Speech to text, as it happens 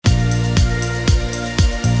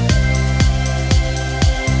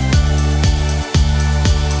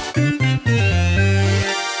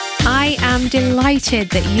delighted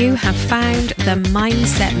that you have found the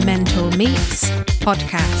Mindset Mentor Meets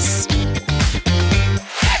podcast.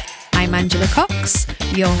 I'm Angela Cox,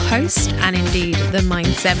 your host and indeed the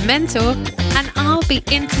Mindset Mentor, and I'll be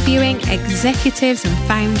interviewing executives and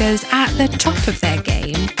founders at the top of their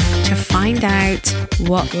game to find out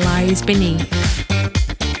what lies beneath.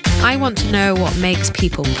 I want to know what makes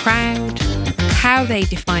people proud, how they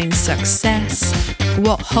define success,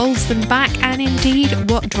 what holds them back, and indeed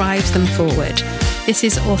what drives them forward. This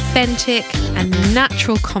is authentic and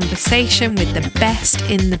natural conversation with the best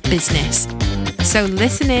in the business. So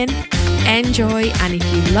listen in, enjoy, and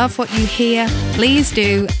if you love what you hear, please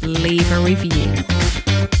do leave a review.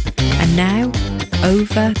 And now,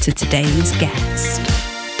 over to today's guest.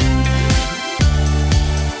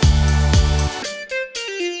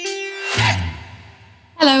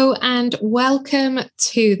 Hello and welcome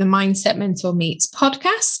to the Mindset Mentor Meets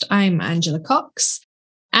podcast. I'm Angela Cox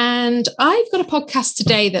and I've got a podcast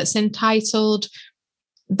today that's entitled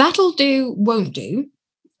That'll Do, Won't Do,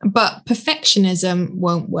 but Perfectionism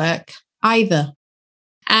Won't Work Either.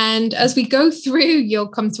 And as we go through, you'll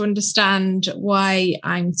come to understand why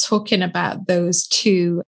I'm talking about those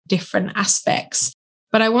two different aspects.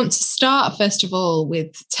 But I want to start, first of all,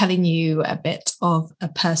 with telling you a bit of a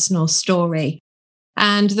personal story.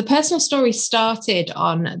 And the personal story started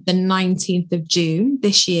on the 19th of June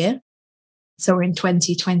this year. So we're in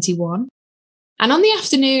 2021. And on the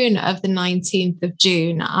afternoon of the 19th of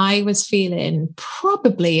June, I was feeling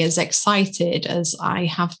probably as excited as I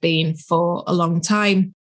have been for a long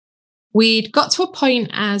time. We'd got to a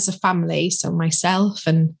point as a family, so myself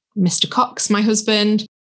and Mr. Cox, my husband,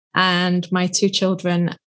 and my two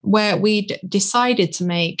children, where we'd decided to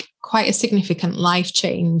make quite a significant life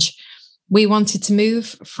change. We wanted to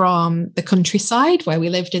move from the countryside, where we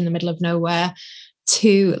lived in the middle of nowhere,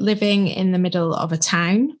 to living in the middle of a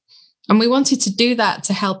town. And we wanted to do that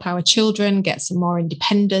to help our children get some more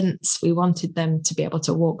independence. We wanted them to be able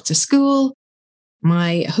to walk to school.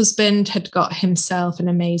 My husband had got himself an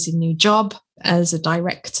amazing new job as a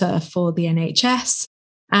director for the NHS.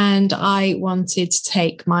 And I wanted to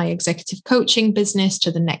take my executive coaching business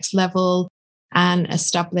to the next level and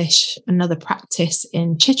establish another practice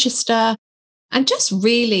in Chichester and just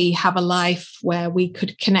really have a life where we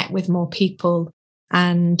could connect with more people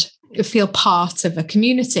and feel part of a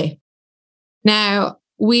community. Now,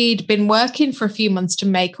 we'd been working for a few months to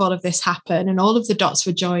make all of this happen, and all of the dots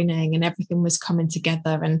were joining and everything was coming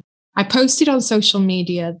together. And I posted on social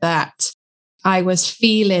media that I was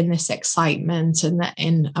feeling this excitement and that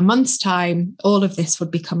in a month's time, all of this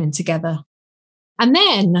would be coming together. And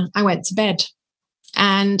then I went to bed.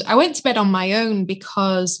 And I went to bed on my own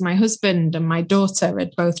because my husband and my daughter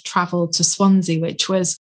had both travelled to Swansea, which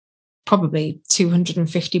was probably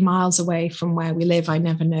 250 miles away from where we live. I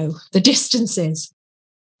never know the distances.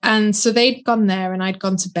 And so they'd gone there and I'd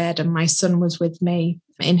gone to bed and my son was with me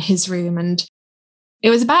in his room. And it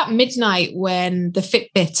was about midnight when the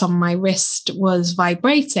Fitbit on my wrist was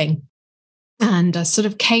vibrating. And I sort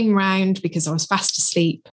of came round because I was fast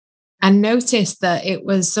asleep and noticed that it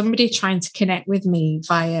was somebody trying to connect with me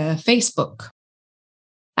via Facebook.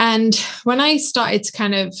 And when I started to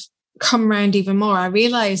kind of come round even more, I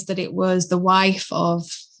realized that it was the wife of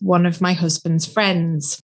one of my husband's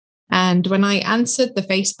friends. And when I answered the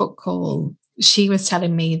Facebook call, she was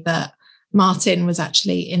telling me that Martin was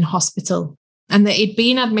actually in hospital and that he'd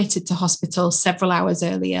been admitted to hospital several hours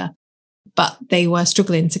earlier, but they were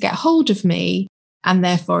struggling to get hold of me. And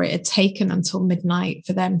therefore, it had taken until midnight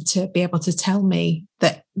for them to be able to tell me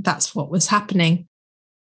that that's what was happening.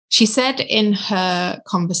 She said in her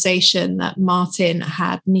conversation that Martin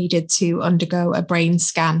had needed to undergo a brain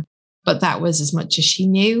scan, but that was as much as she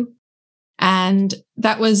knew. And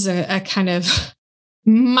that was a kind of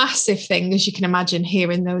massive thing, as you can imagine,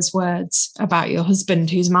 hearing those words about your husband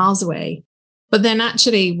who's miles away. But then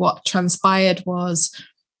actually what transpired was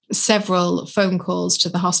several phone calls to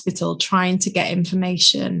the hospital trying to get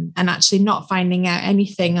information and actually not finding out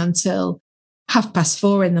anything until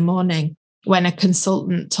 4:30 in the morning when a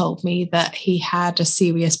consultant told me that he had a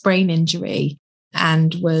serious brain injury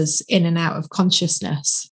and was in and out of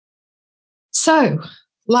consciousness. So,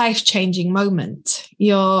 life-changing moment.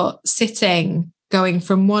 You're sitting going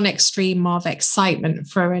from one extreme of excitement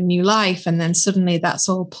for a new life and then suddenly that's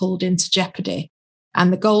all pulled into jeopardy.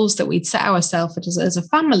 And the goals that we'd set ourselves as a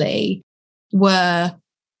family were,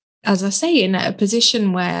 as I say, in a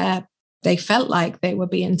position where they felt like they were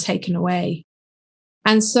being taken away.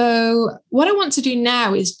 And so what I want to do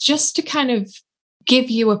now is just to kind of give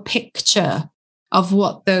you a picture of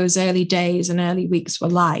what those early days and early weeks were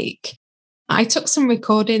like. I took some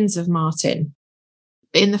recordings of Martin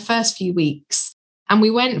in the first few weeks. And we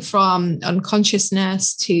went from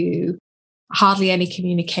unconsciousness to hardly any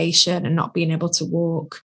communication and not being able to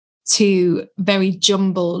walk to very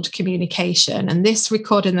jumbled communication. And this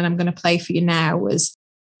recording that I'm going to play for you now was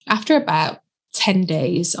after about 10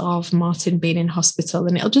 days of Martin being in hospital.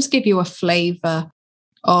 And it'll just give you a flavour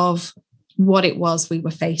of what it was we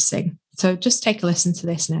were facing. So just take a listen to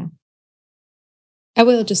this now. I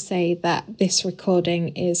will just say that this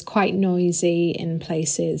recording is quite noisy in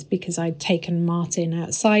places because I'd taken Martin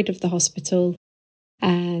outside of the hospital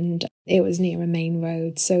and it was near a main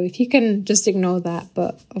road. So if you can just ignore that,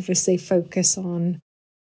 but obviously focus on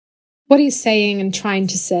what he's saying and trying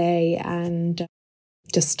to say and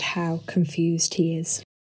just how confused he is.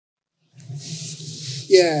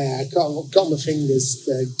 Yeah, I got my fingers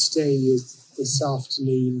today, this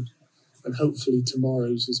afternoon, and hopefully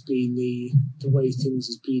tomorrow's has been the way things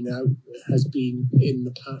has been in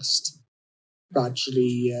the past.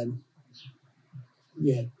 Gradually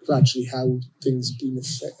how things have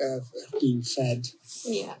been fed,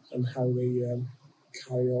 and how they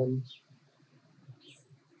carry on.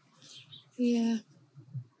 Yeah.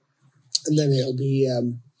 And then it'll be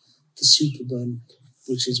the Superman,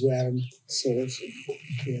 which is where I'm sort of,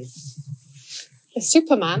 The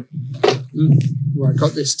Superman? Where I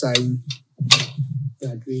got this down,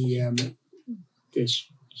 this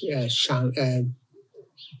shine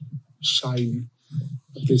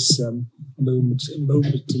of this moment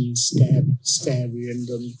in staring, and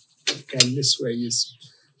again, this way is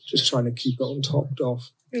just trying to keep it on topped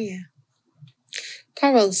off. Yeah.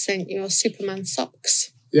 Coral sent your Superman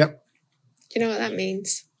socks. Yep. Do you know what that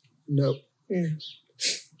means? No.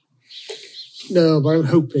 No, but I'm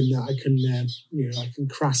hoping that I can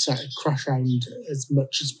crash out as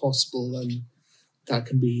much as possible, and that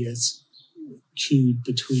can be as cued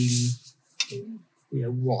between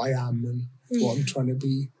what I am and what I'm trying to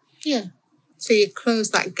be. Yeah. So you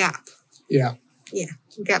close that gap. Yeah. Yeah.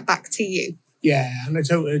 And get back to you. Yeah, and I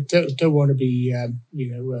don't want to be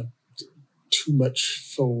too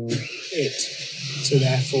much for it. So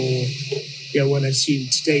therefore, when I've seen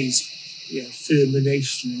today's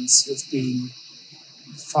fulminations has been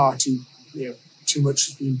far too much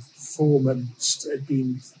has been thought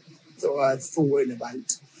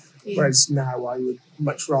about. Yeah. Whereas now I would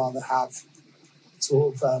much rather have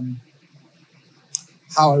sort of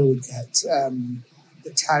how I would get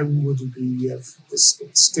the town would be of the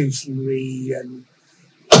stationery and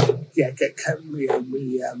get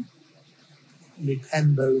me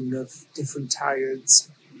pen bone of different tires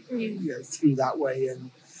through that way,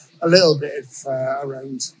 and a little bit of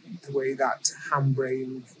around the way that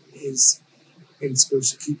handbrain is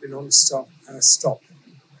supposed to keep it on stop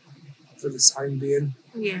for the time being.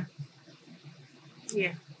 Yeah.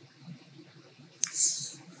 Yeah.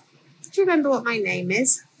 Do you remember what my name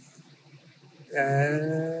is?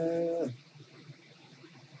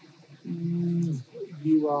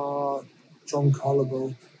 You are John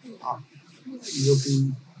Collable.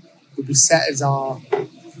 You'll be set as our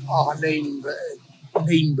name, but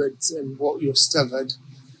and what you're studied.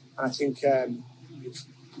 And I think you've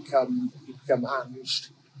become Ange.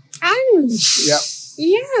 Ange. Yeah.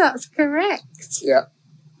 Yeah, that's correct. Yeah.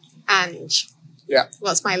 Ange. Yeah.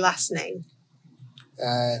 What's my last name?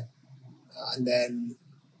 And then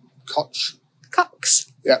Cox.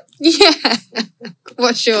 Cox. Yeah. Yeah.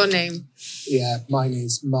 What's your name? Yeah, mine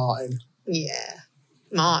is Martin. Yeah.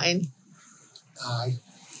 Martin. Aye.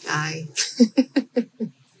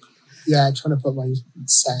 Yeah, trying to put my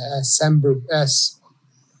serial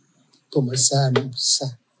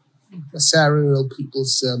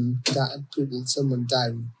someone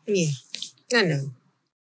down. Yeah, I know.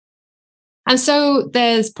 And so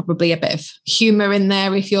there's probably a bit of humour in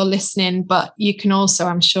there if you're listening, but you can also,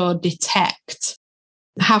 I'm sure, detect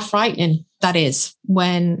how frightening that is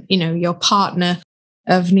when, your partner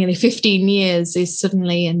of nearly 15 years is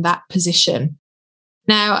suddenly in that position.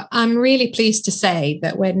 Now, I'm really pleased to say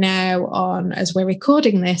that we're now on, as we're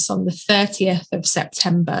recording this, on the 30th of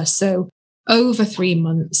September. So over 3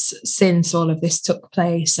 months since all of this took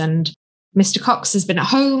place. And Mr. Cox has been at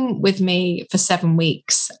home with me for 7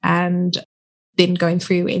 weeks and been going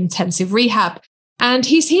through intensive rehab. And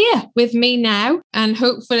he's here with me now. And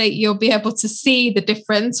hopefully you'll be able to see the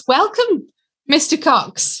difference. Welcome, Mr.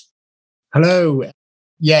 Cox. Hello.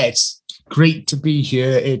 Yeah, it's great to be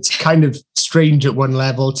here. It's kind of strange at one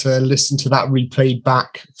level to listen to that replayed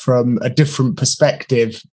back from a different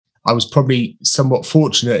perspective. I was probably somewhat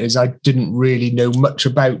fortunate as I didn't really know much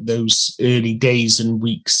about those early days and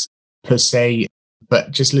weeks per se,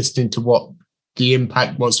 but just listening to what the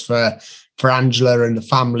impact was for Angela and the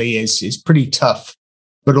family is pretty tough.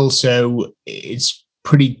 But also it's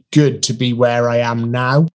pretty good to be where I am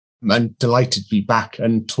now. I'm delighted to be back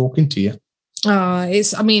and talking to you.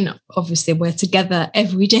 Obviously we're together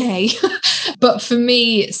every day, but for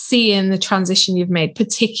me, seeing the transition you've made,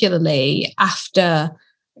 particularly after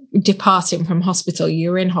departing from hospital,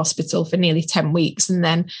 you were in hospital for nearly 10 weeks and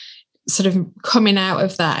then sort of coming out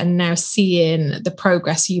of that and now seeing the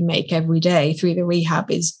progress you make every day through the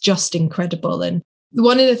rehab is just incredible. And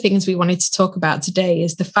one of the things we wanted to talk about today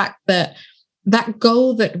is the fact that that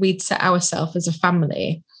goal that we'd set ourselves as a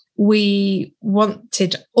family, we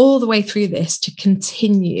wanted all the way through this to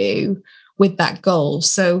continue with that goal.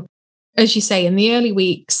 So as you say, in the early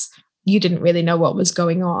weeks, you didn't really know what was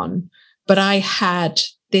going on, but I had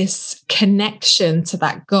this connection to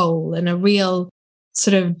that goal and a real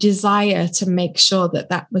sort of desire to make sure that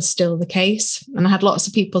that was still the case. And I had lots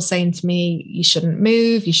of people saying to me, you shouldn't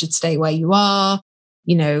move, you should stay where you are.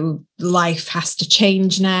 You know, life has to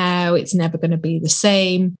change now. It's never going to be the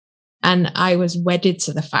same. And I was wedded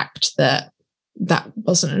to the fact that that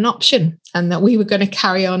wasn't an option and that we were going to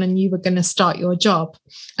carry on and you were going to start your job.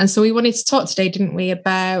 And so we wanted to talk today, didn't we,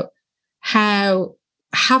 about how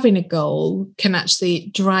having a goal can actually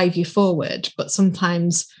drive you forward, but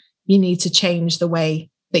sometimes you need to change the way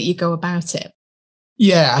that you go about it.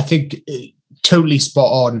 Yeah, I think totally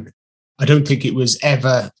spot on. I don't think it was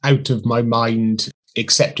ever out of my mind,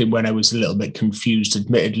 except when I was a little bit confused,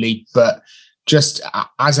 admittedly. But just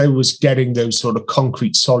as I was getting those sort of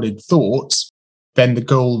concrete, solid thoughts, then the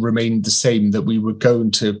goal remained the same, that we were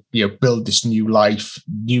going to, build this new life,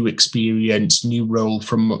 new experience, new role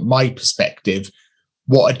from my perspective.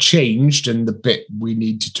 What had changed and the bit we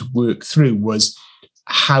needed to work through was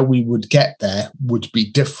how we would get there would be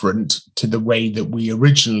different to the way that we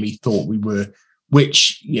originally thought we were,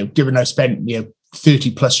 which, given I spent,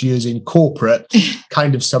 30 plus years in corporate,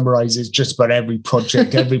 kind of summarizes just about every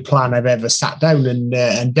project, every plan I've ever sat down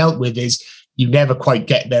and dealt with, is you never quite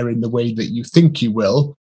get there in the way that you think you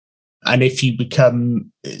will. And if you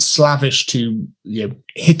become slavish to,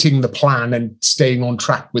 hitting the plan and staying on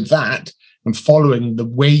track with that and following the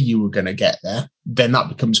way you were going to get there, then that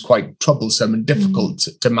becomes quite troublesome and difficult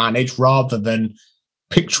to manage, rather than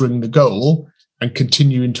picturing the goal and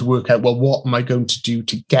continuing to work out, well, what am I going to do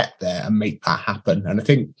to get there and make that happen? And I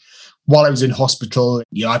think while I was in hospital,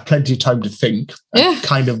 I had plenty of time to think and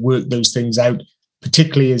kind of work those things out,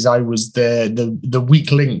 particularly as I was the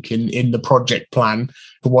weak link in the project plan,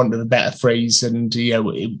 for want of a better phrase. And,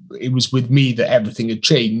 it was with me that everything had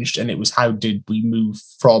changed. And it was, how did we move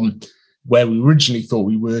from where we originally thought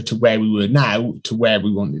we were to where we were now to where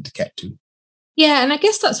we wanted to get to? Yeah, and I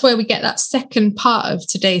guess that's where we get that second part of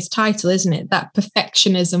today's title, isn't it? That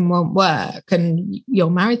perfectionism won't work. And you're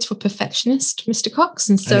married to a perfectionist, Mr. Cox.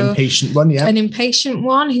 And so an impatient one, yeah. An impatient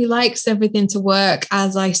one who likes everything to work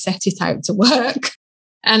as I set it out to work.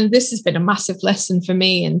 And this has been a massive lesson for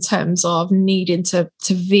me in terms of needing to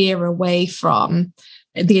veer away from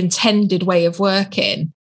the intended way of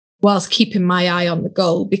working whilst keeping my eye on the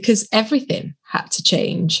goal, because everything had to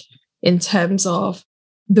change in terms of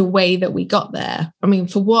the way that we got there. I mean,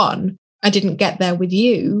 for one, I didn't get there with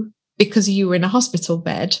you because you were in a hospital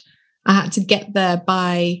bed. I had to get there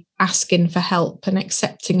by asking for help and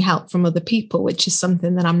accepting help from other people, which is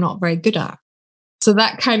something that I'm not very good at. So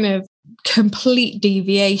that kind of complete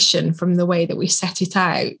deviation from the way that we set it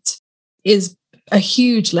out is a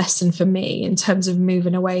huge lesson for me in terms of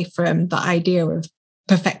moving away from the idea of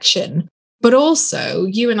perfection. But also,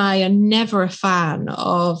 you and I are never a fan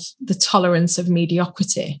of the tolerance of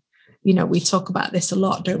mediocrity. We talk about this a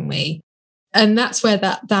lot, don't we? And that's where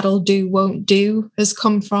that'll do, won't do has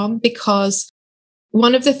come from, because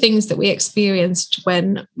one of the things that we experienced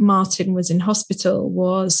when Martin was in hospital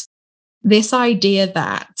was this idea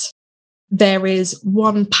that there is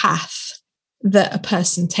one path that a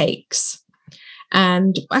person takes.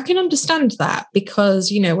 And I can understand that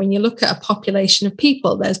because, when you look at a population of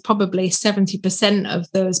people, there's probably 70%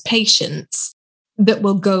 of those patients that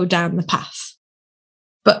will go down the path.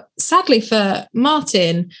 But sadly for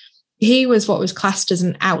Martin, he was what was classed as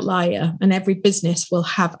an outlier, and every business will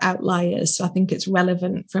have outliers. So I think it's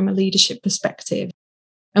relevant from a leadership perspective.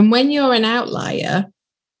 And when you're an outlier,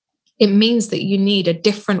 it means that you need a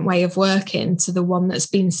different way of working to the one that's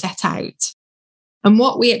been set out. And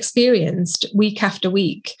what we experienced week after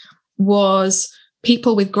week was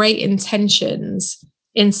people with great intentions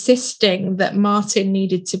insisting that Martin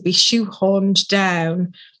needed to be shoehorned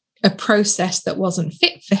down a process that wasn't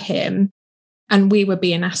fit for him. And we were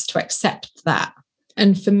being asked to accept that.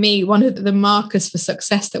 And for me, one of the markers for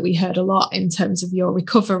success that we heard a lot in terms of your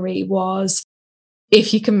recovery was,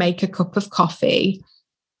 if you can make a cup of coffee,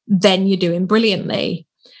 then you're doing brilliantly.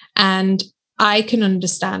 And I can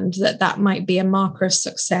understand that that might be a marker of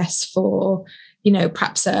success for,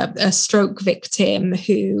 perhaps a stroke victim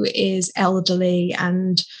who is elderly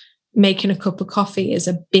and making a cup of coffee is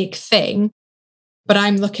a big thing. But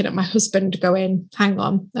I'm looking at my husband going, hang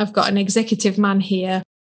on, I've got an executive man here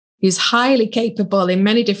who's highly capable in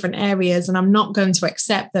many different areas, and I'm not going to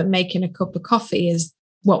accept that making a cup of coffee is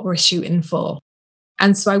what we're shooting for.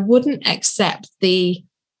 And so I wouldn't accept the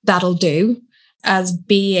that'll do as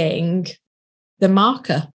being the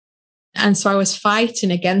marker. And so I was fighting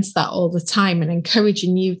against that all the time and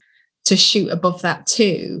encouraging you to shoot above that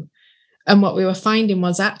too. And what we were finding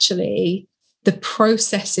was actually the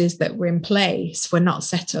processes that were in place were not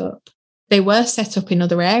set up. They were set up in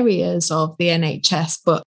other areas of the NHS,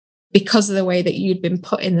 but because of the way that you'd been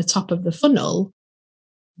put in the top of the funnel,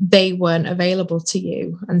 they weren't available to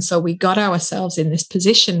you. And so we got ourselves in this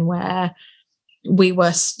position where we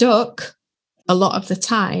were stuck a lot of the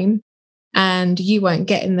time, and you weren't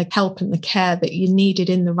getting the help and the care that you needed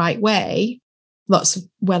in the right way. Lots of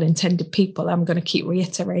well-intended people, I'm going to keep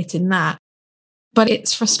reiterating that. But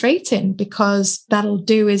it's frustrating because that'll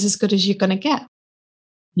do is as good as you're going to get.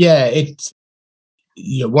 Yeah,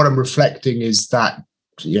 what I'm reflecting is that,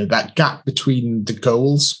 that gap between the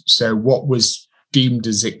goals. So what was deemed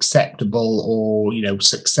as acceptable or,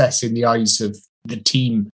 success in the eyes of the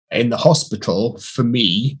team in the hospital for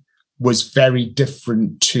me was very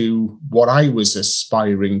different to what I was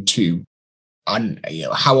aspiring to. And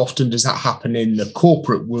how often does that happen in the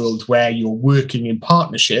corporate world where you're working in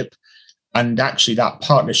partnership and actually that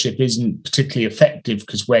partnership isn't particularly effective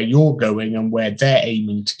because where you're going and where they're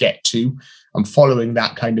aiming to get to and following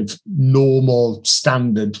that kind of normal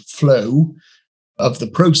standard flow of the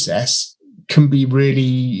process can be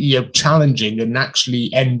really challenging and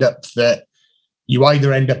actually end up that you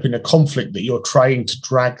either end up in a conflict that you're trying to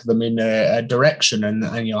drag them in a direction. And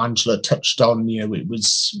Angela touched on, it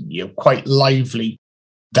was quite lively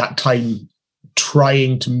that time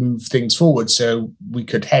trying to move things forward so we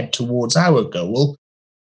could head towards our goal.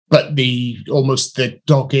 But the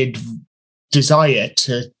dogged desire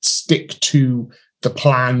to stick to the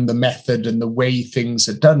plan, the method, and the way things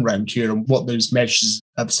are done around here and what those measures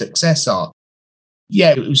of success are.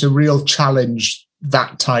 Yeah, it was a real challenge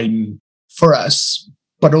that time for us,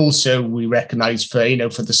 but also we recognize for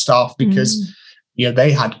the staff because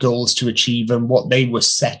they had goals to achieve and what they were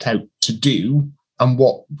set out to do and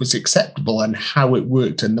what was acceptable and how it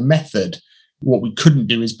worked and the method. What we couldn't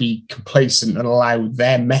do is be complacent and allow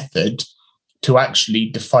their method to actually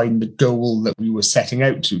define the goal that we were setting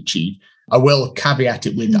out to achieve. I will caveat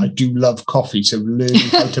it with I do love coffee, so learning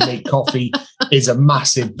how to make coffee is a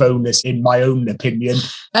massive bonus in my own opinion.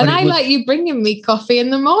 And I like you bringing me coffee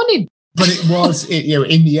in the morning. But it was,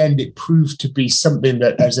 in the end, it proved to be something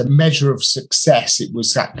that as a measure of success, it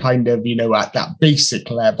was that kind of, at that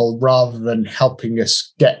basic level rather than helping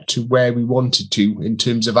us get to where we wanted to in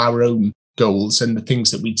terms of our own goals and the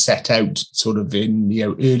things that we'd set out sort of in,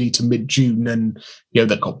 early to mid-June and,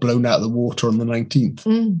 that got blown out of the water on the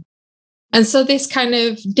 19th. And so this kind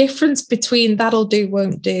of difference between that'll do,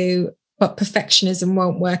 won't do, but perfectionism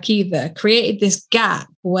won't work either created this gap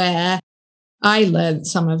where I learned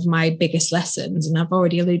some of my biggest lessons, and I've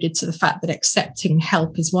already alluded to the fact that accepting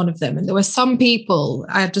help is one of them. And there were some people,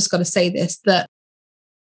 I've just got to say this, that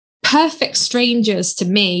perfect strangers to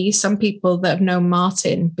me, some people that have known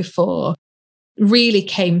Martin before, really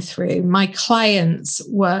came through. My clients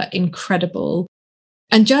were incredible.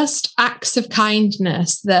 And just acts of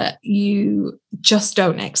kindness that you just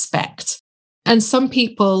don't expect. And some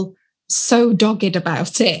people so dogged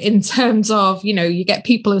about it in terms of, you get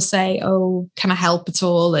people who say, oh, can I help at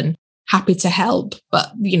all? And happy to help.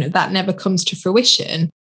 But, that never comes to fruition.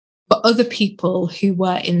 But other people who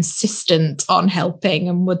were insistent on helping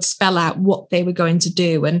and would spell out what they were going to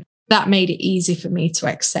do. And that made it easy for me to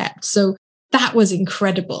accept. So that was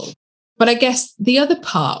incredible. But I guess the other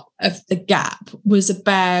part of the gap was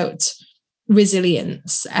about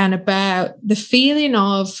resilience and about the feeling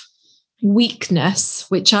of weakness,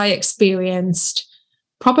 which I experienced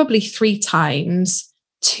probably 3 times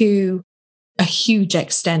to a huge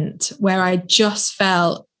extent, where I just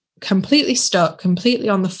felt completely stuck, completely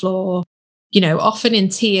on the floor, often in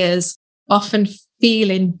tears, often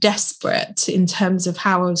feeling desperate in terms of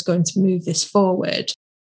how I was going to move this forward.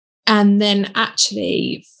 And then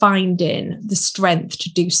actually finding the strength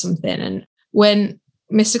to do something. And when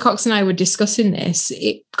Mr. Cox and I were discussing this,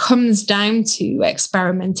 it comes down to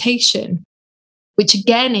experimentation, which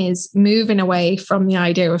again is moving away from the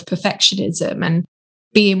idea of perfectionism and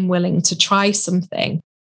being willing to try something.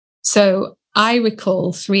 So I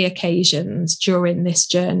recall 3 occasions during this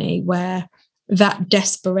journey where that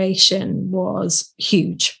desperation was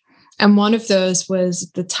huge. And one of those was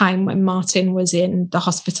the time when Martin was in the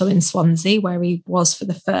hospital in Swansea, where he was for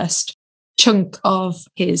the first chunk of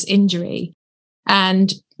his injury.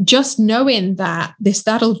 And just knowing that this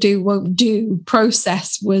that'll do, won't do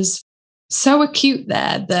process was so acute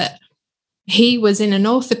there that he was in an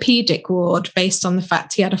orthopedic ward based on the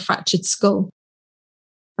fact he had a fractured skull.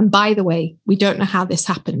 And by the way, we don't know how this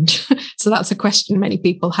happened. So that's a question many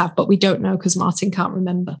people have, but we don't know because Martin can't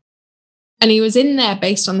remember. And he was in there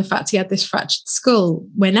based on the fact he had this fractured skull,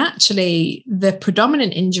 when actually the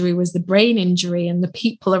predominant injury was the brain injury, and the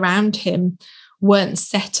people around him weren't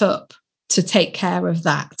set up to take care of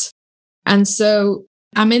that. And so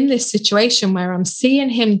I'm in this situation where I'm seeing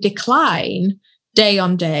him decline day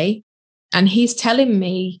on day, and he's telling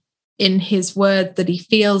me in his word that he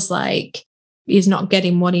feels like he's not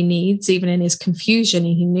getting what he needs, even in his confusion,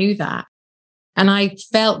 and he knew that. And I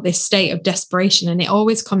felt this state of desperation, and it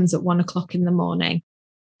always comes at 1 o'clock in the morning.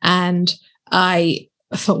 And I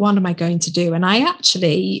thought, what am I going to do? And I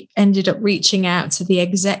actually ended up reaching out to the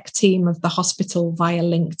exec team of the hospital via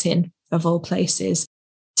LinkedIn, of all places,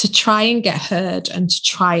 to try and get heard and to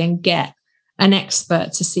try and get an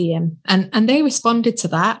expert to see him. And they responded to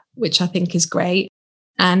that, which I think is great.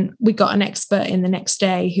 And we got an expert in the next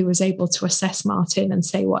day who was able to assess Martin and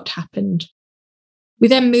say what happened. We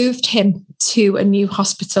then moved him to a new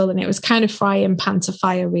hospital, and it was kind of frying pan to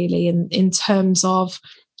fire, really, in terms of,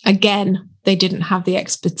 again, they didn't have the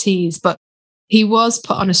expertise, but he was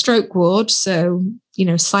put on a stroke ward. So,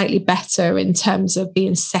 slightly better in terms of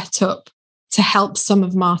being set up to help some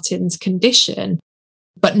of Martin's condition,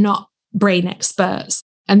 but not brain experts.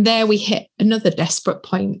 And there we hit another desperate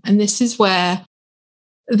point. And this is where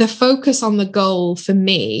the focus on the goal for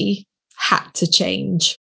me had to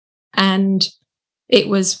change. And it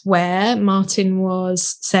was where Martin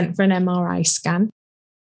was sent for an MRI scan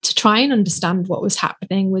to try and understand what was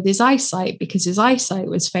happening with his eyesight, because his eyesight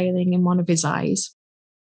was failing in one of his eyes,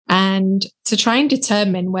 and to try and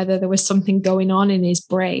determine whether there was something going on in his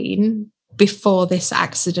brain before this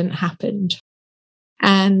accident happened.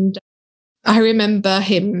 And I remember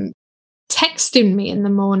him texting me in the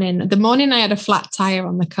morning. The morning I had a flat tire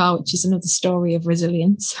on the car, which is another story of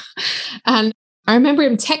resilience. And I remember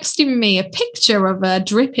him texting me a picture of a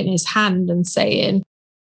drip in his hand and saying,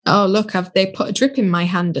 oh, look, they put a drip in my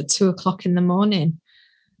hand at 2 o'clock in the morning.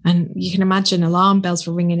 And you can imagine alarm bells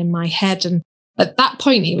were ringing in my head. And at that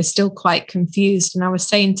point, he was still quite confused. And I was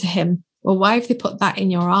saying to him, well, why have they put that in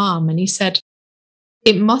your arm? And he said,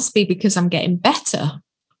 it must be because I'm getting better.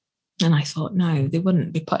 And I thought, no, they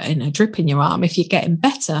wouldn't be putting a drip in your arm if you're getting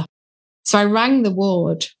better. So I rang the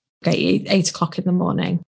ward at 8 o'clock in the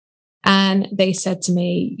morning. And they said to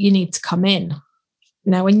me, you need to come in.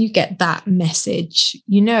 Now, when you get that message,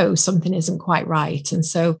 something isn't quite right. And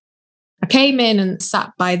so I came in and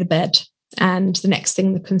sat by the bed. And the next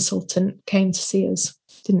thing, the consultant came to see us,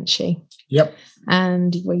 didn't she? Yep.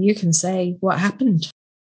 And well, you can say what happened.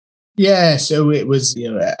 Yeah, so it was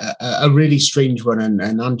a really strange one. And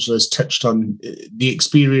Angela's touched on the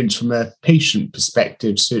experience from a patient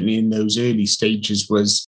perspective, certainly in those early stages,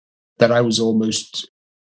 was that I was almost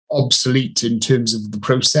obsolete in terms of the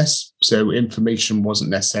process. So information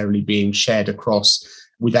wasn't necessarily being shared across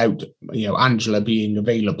without, Angela being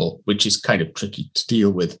available, which is kind of tricky to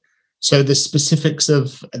deal with. So the specifics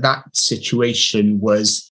of that situation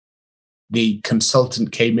was the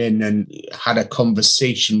consultant came in and had a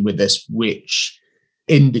conversation with us, which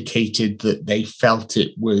indicated that they felt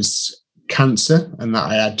it was cancer and that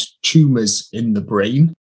I had tumors in the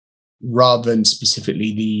brain, rather than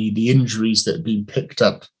specifically the injuries that had been picked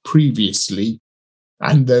up previously.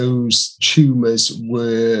 And those tumors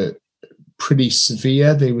were pretty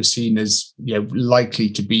severe. They were seen as likely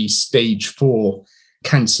to be stage 4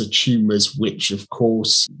 cancer tumors, which of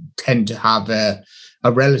course tend to have a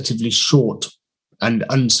relatively short and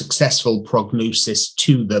unsuccessful prognosis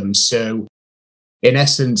to them. So in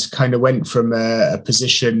essence, kind of went from a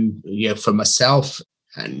position, for myself.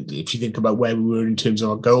 And if you think about where we were in terms of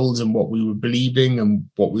our goals and what we were believing and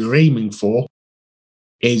what we were aiming for,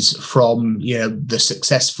 is from, the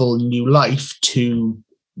successful new life to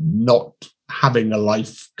not having a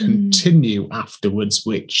life continue afterwards,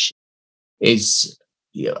 which is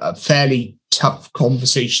a fairly tough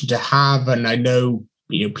conversation to have. And I know,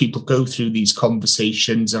 people go through these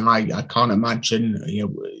conversations, and I can't imagine,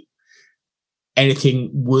 anything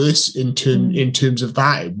worse in terms of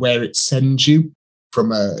that, where it sends you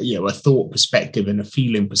from a thought perspective and a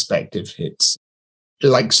feeling perspective. It's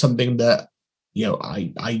like something that,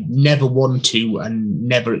 I never want to and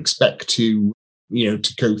never expect to,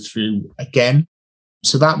 to go through again.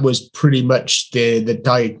 So that was pretty much the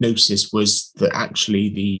diagnosis, was that actually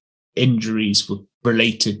the injuries were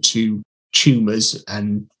related to tumours,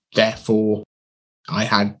 and therefore I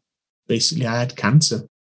had cancer.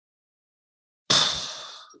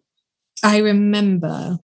 I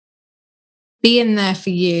remember being there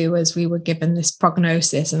for you as we were given this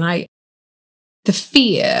prognosis, and the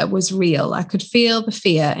fear was real. I could feel the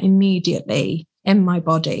fear immediately in my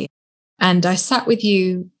body. And I sat with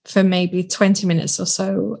you for maybe 20 minutes or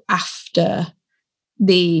so after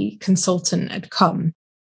the consultant had come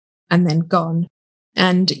and then gone.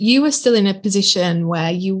 And you were still in a position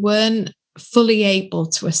where you weren't fully able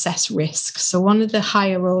to assess risk. So one of the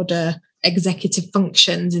higher order executive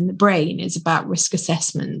functions in the brain is about risk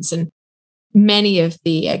assessments. And many of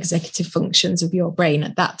the executive functions of your brain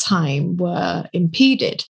at that time were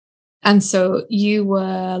impeded. And so you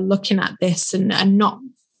were looking at this and not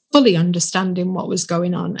fully understanding what was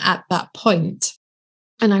going on at that point.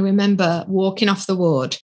 And I remember walking off the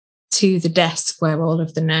ward to the desk where all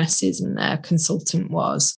of the nurses and their consultant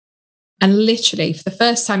was, and literally for the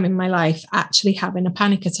first time in my life actually having a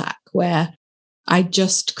panic attack where I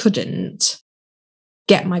just couldn't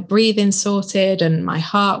get my breathing sorted and my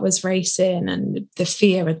heart was racing and the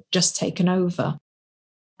fear had just taken over.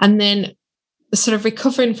 And then sort of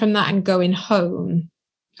recovering from that and going home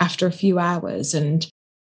after a few hours and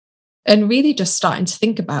really just starting to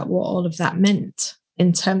think about what all of that meant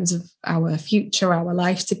in terms of our future, our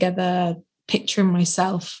life together, picturing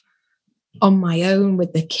myself on my own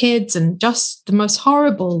with the kids, and just the most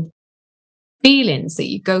horrible feelings that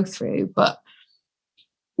you go through. But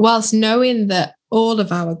whilst knowing that all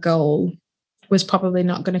of our goal was probably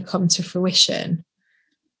not going to come to fruition,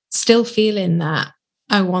 still feeling that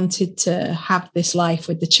I wanted to have this life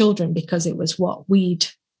with the children because it was what we'd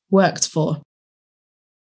worked for.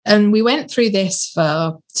 And we went through this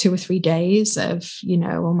for 2 or 3 days of,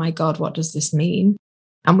 oh my God, what does this mean?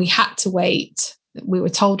 And we had to wait. We were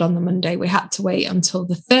told on the Monday, we had to wait until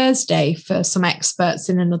the Thursday for some experts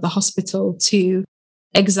in another hospital to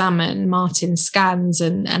examine Martin's scans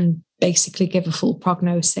and basically give a full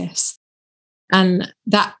prognosis. And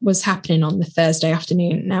that was happening on the Thursday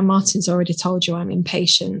afternoon. Now, Martin's already told you I'm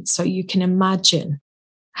impatient, so you can imagine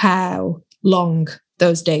how long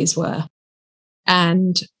those days were.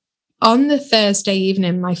 And on the Thursday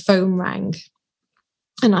evening, my phone rang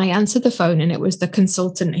and I answered the phone, and it was the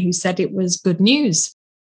consultant who said it was good news.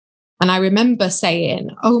 And I remember saying,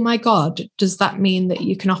 oh my God, does that mean that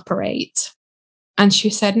you can operate? And she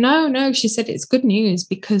said, no, she said, it's good news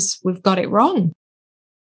because we've got it wrong.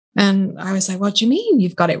 And I was like, what do you mean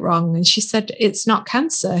you've got it wrong? And she said, it's not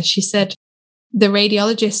cancer. She said, the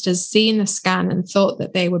radiologist has seen the scan and thought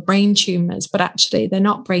that they were brain tumours, but actually they're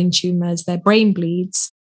not brain tumours, they're brain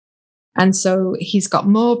bleeds. And so he's got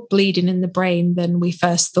more bleeding in the brain than we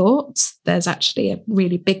first thought. There's actually a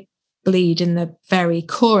really big bleed in the very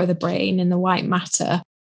core of the brain, in the white matter,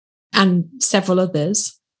 and several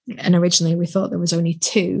others. And originally we thought there was only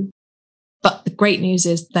 2. But the great news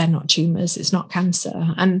is they're not tumours, it's not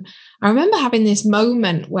cancer. And I remember having this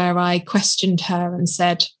moment where I questioned her and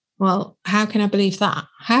said, well, how can I believe that?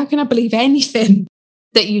 How can I believe anything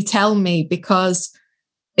that you tell me? Because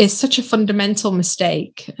it's such a fundamental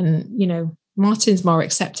mistake. And, Martin's more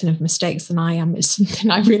accepting of mistakes than I am. It's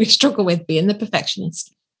something I really struggle with, being the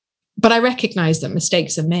perfectionist. But I recognize that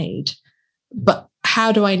mistakes are made. But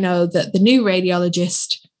how do I know that the new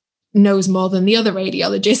radiologist knows more than the other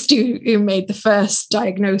radiologist who made the first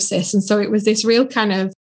diagnosis? And so it was this real kind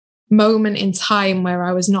of moment in time where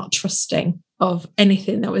I was not trusting of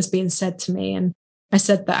anything that was being said to me. And I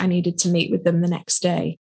said that I needed to meet with them the next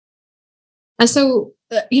day. And so,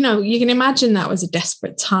 you can imagine that was a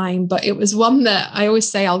desperate time, but it was one that I always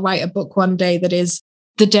say I'll write a book one day that is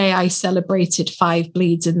the day I celebrated 5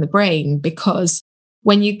 bleeds in the brain. Because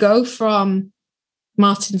when you go from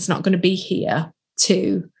Martin's not going to be here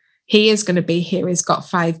to he is going to be here, he's got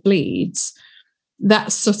 5 bleeds,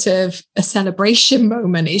 that's sort of a celebration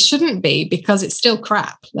moment. It shouldn't be, because it's still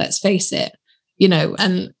crap, let's face it.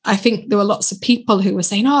 And I think there were lots of people who were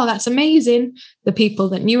saying, oh, that's amazing, the people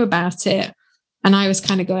that knew about it. And I was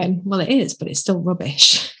kind of going, well, it is, but it's still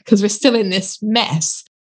rubbish because we're still in this mess.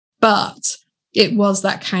 But it was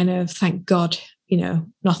that kind of, thank God,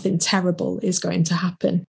 nothing terrible is going to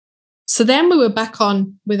happen. So then we were back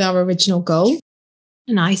on with our original goal.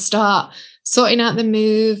 And I start sorting out the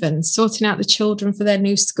move and sorting out the children for their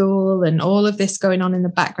new school and all of this going on in the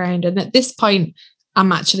background. And at this point,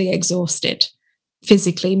 I'm actually exhausted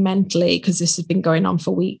physically, mentally, because this has been going on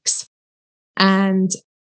for weeks. And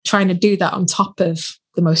trying to do that on top of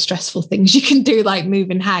the most stressful things you can do, like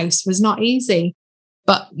moving house, was not easy.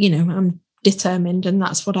 But, I'm determined, and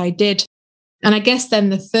that's what I did. And I guess then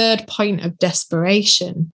the third point of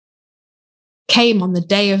desperation came on the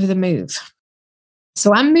day of the move.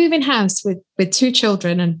 So I'm moving house with 2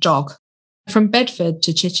 children and a dog from Bedford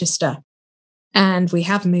to Chichester. And we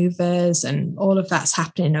have movers and all of that's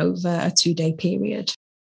happening over a 2-day period.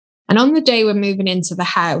 And on the day we're moving into the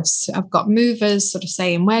house, I've got movers sort of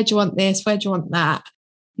saying, where do you want this? Where do you want that?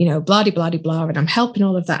 You know, blah, blah, blah, blah. And I'm helping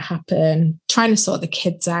all of that happen, trying to sort the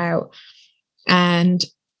kids out. And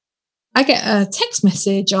I get a text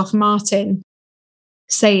message off Martin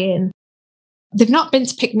saying, they've not been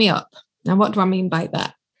to pick me up. Now, what do I mean by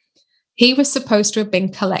that? He was supposed to have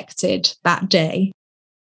been collected that day,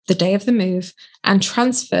 the day of the move, and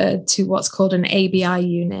transferred to what's called an ABI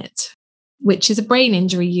unit, which is a brain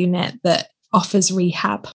injury unit that offers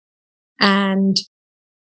rehab. And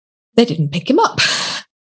they didn't pick him up.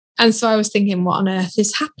 And so I was thinking, what on earth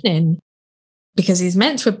is happening? Because he's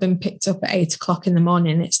meant to have been picked up at 8 o'clock in the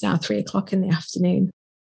morning. It's now 3 o'clock in the afternoon.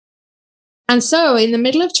 And so in the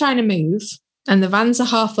middle of trying to move, and the vans are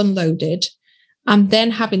half unloaded, I'm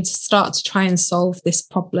then having to start to try and solve this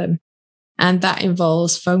problem. And that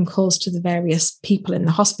involves phone calls to the various people in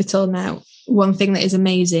the hospital. Now, one thing that is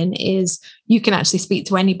amazing is you can actually speak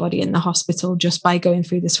to anybody in the hospital just by going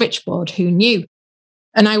through the switchboard. Who knew?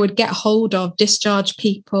 And I would get hold of discharged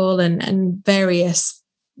people and various,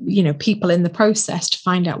 people in the process to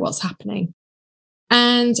find out what's happening.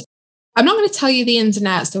 And I'm not going to tell you the ins and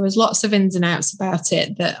outs. There was lots of ins and outs about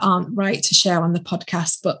it that aren't right to share on the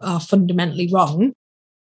podcast, but are fundamentally wrong.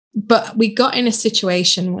 But we got in a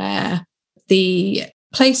situation where the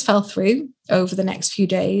place fell through over the next few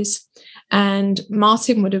days, and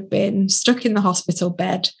Martin would have been stuck in the hospital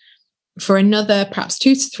bed for another perhaps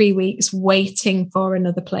 2 to 3 weeks waiting for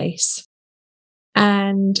another place.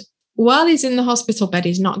 And while he's in the hospital bed,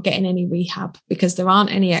 he's not getting any rehab because there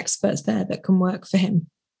aren't any experts there that can work for him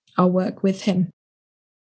or work with him.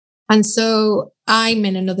 And so I'm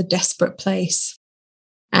in another desperate place.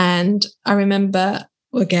 And I remember,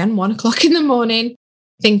 again, 1 o'clock in the morning,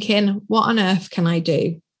 thinking, what on earth can I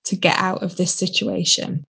do to get out of this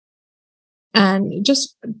situation? And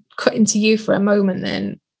just cutting to you for a moment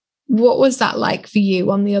then, what was that like for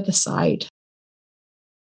you on the other side?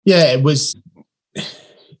 Yeah, it was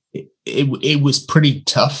pretty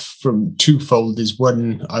tough from twofold. As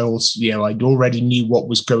one, I also, I'd already knew what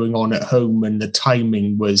was going on at home, and the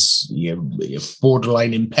timing was,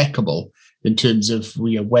 borderline impeccable in terms of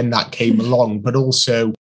when that came along, but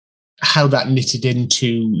also how that knitted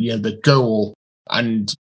into the goal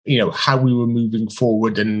and how we were moving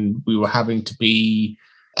forward, and we were having to be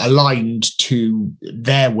aligned to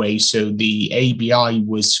their way. So the ABI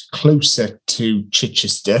was closer to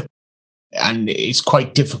Chichester, and it's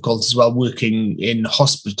quite difficult as well working in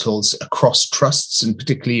hospitals across trusts and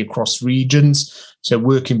particularly across regions. So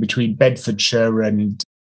working between Bedfordshire and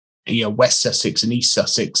West Sussex and East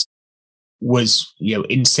Sussex was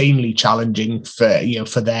insanely challenging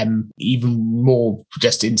for them, even more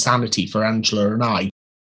just insanity for Angela and I.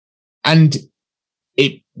 And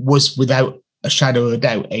it was without a shadow of a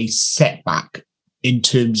doubt a setback in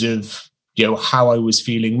terms of how I was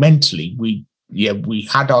feeling mentally. We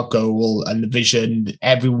had our goal and the vision.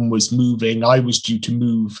 Everyone was moving. I was due to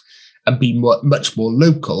move and be much more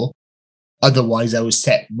local. Otherwise, I was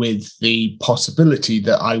set with the possibility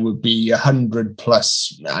that I would be 100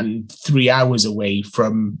 plus and 3 hours away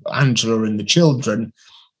from Angela and the children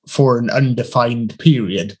for an undefined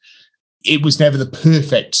period. It was never the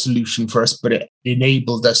perfect solution for us, but it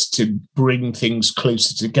enabled us to bring things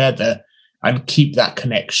closer together and keep that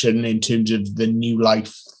connection in terms of the new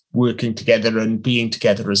life, working together and being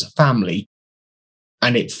together as a family.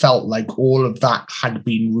 And it felt like all of that had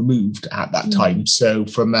been removed at that time. So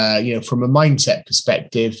from a mindset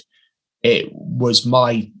perspective, it was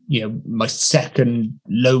my second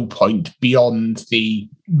low point beyond the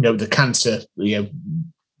cancer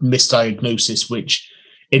misdiagnosis, which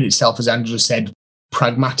in itself, as Angela said,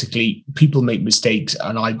 pragmatically, people make mistakes,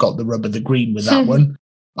 and I got the rub of the green with that one.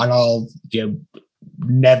 And I'll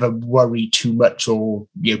never worry too much or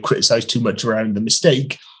criticize too much around the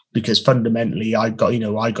mistake, because fundamentally I got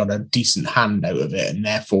a decent hand out of it, and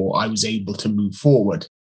therefore I was able to move forward.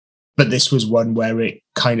 But this was one where it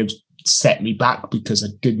kind of set me back because I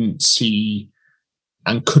didn't see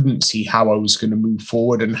and couldn't see how I was going to move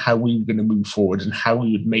forward and how we were going to move forward and how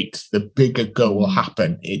we would make the bigger goal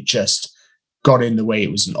happen. It just got in the way.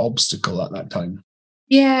 It was an obstacle at that time.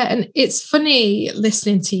 Yeah, and it's funny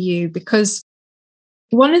listening to you, because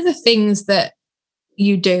one of the things that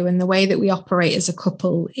you do and the way that we operate as a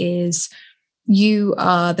couple is you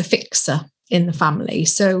are the fixer in the family.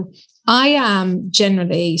 So I am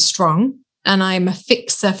generally strong and I'm a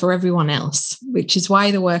fixer for everyone else, which is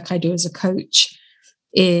why the work I do as a coach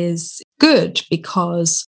is good,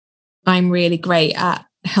 because I'm really great at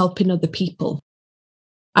helping other people.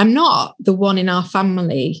 I'm not the one in our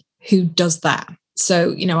family who does that.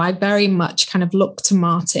 So, I very much kind of look to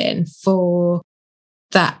Martin for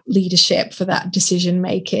that leadership, for that decision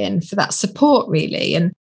making, for that support, really.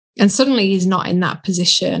 And suddenly he's not in that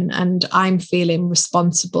position and I'm feeling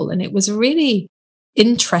responsible. And it was a really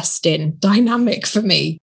interesting dynamic for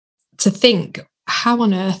me to think, how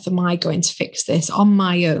on earth am I going to fix this on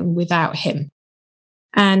my own without him?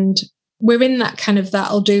 And we're in that kind of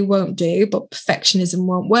that'll do, won't do, but perfectionism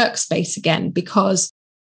won't work space again, because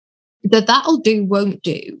that'll do, won't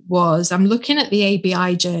do was, I'm looking at the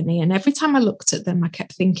ABI journey, and every time I looked at them, I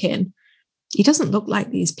kept thinking, he doesn't look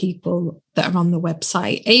like these people that are on the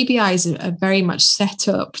website. ABIs are very much set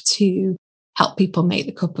up to help people make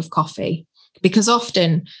the cup of coffee, because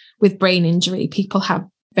often with brain injury, people have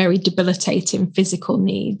very debilitating physical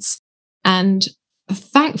needs. And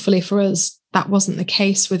thankfully for us, that wasn't the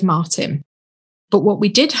case with Martin. But what we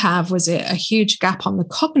did have was a huge gap on the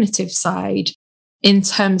cognitive side in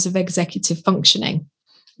terms of executive functioning.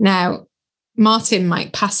 Now, Martin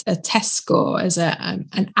might pass a test score as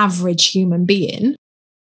an average human being,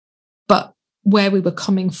 but where we were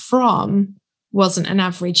coming from wasn't an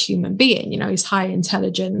average human being. He's high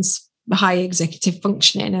intelligence, high executive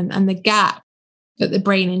functioning, and the gap that the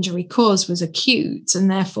brain injury caused was acute,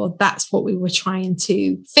 and therefore that's what we were trying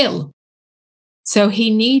to fill. So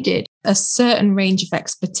he needed a certain range of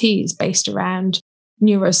expertise based around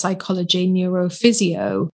neuropsychology,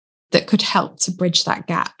 neurophysio, that could help to bridge that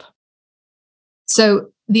gap. So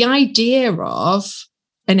the idea of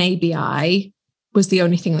an ABI was the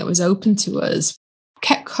only thing that was open to us.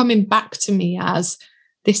 Kept coming back to me as,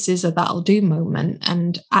 this is a that'll do moment.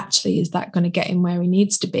 And actually, is that going to get him where he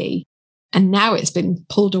needs to be? And now it's been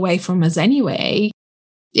pulled away from us anyway.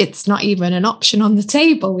 It's not even an option on the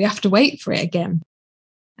table. We have to wait for it again.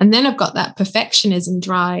 And then I've got that perfectionism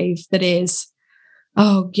drive that is,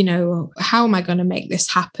 how am I going to make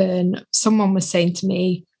this happen? Someone was saying to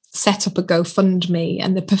me, set up a GoFundMe.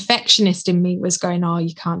 And the perfectionist in me was going, oh,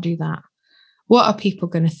 you can't do that. What are people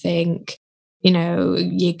going to think?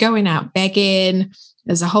 You're going out begging.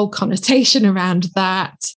 There's a whole connotation around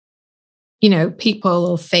that. People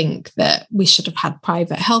will think that we should have had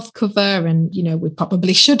private health cover, and, we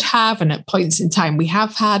probably should have. And at points in time we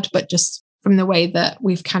have had, but just from the way that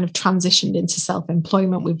we've kind of transitioned into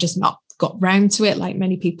self-employment, we've just not got round to it, like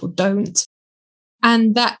many people don't.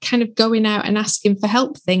 And that kind of going out and asking for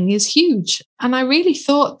help thing is huge. And I really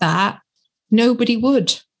thought that nobody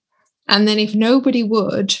would. And then if nobody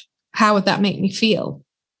would, how would that make me feel?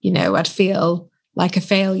 I'd feel like a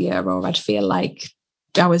failure, or I'd feel like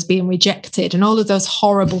I was being rejected, and all of those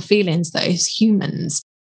horrible feelings that as humans,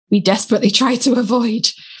 we desperately try to avoid.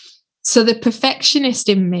 So the perfectionist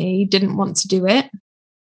in me didn't want to do it.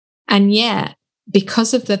 And yet,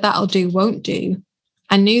 because of the that'll do, won't do,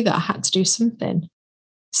 I knew that I had to do something.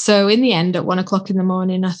 So in the end, at 1:00 in the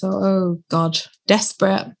morning, I thought, oh God,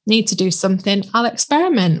 desperate, need to do something. I'll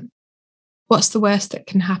experiment. What's the worst that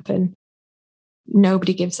can happen?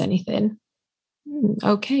 Nobody gives anything.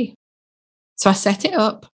 Okay. So I set it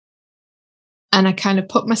up and I kind of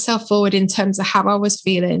put myself forward in terms of how I was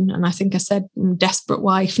feeling. And I think I said, desperate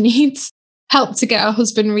wife needs help to get her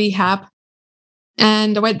husband rehab.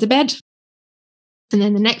 And I went to bed. And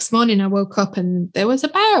then the next morning I woke up and there was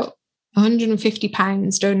about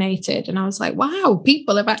 £150 donated. And I was like, wow,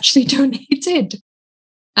 people have actually donated.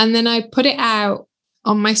 And then I put it out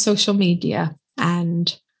on my social media.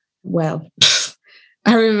 And well,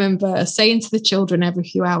 I remember saying to the children every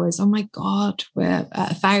few hours, oh my God, we're at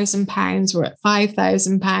 £1,000, we're at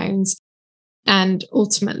 £5,000. And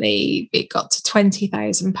ultimately it got to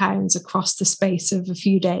 £20,000 across the space of a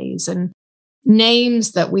few days. And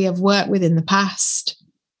names that we have worked with in the past,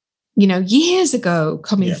 years ago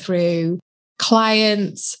coming through,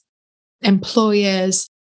 clients, employers,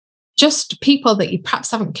 just people that you perhaps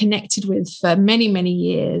haven't connected with for many, many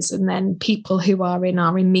years. And then people who are in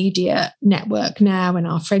our immediate network now and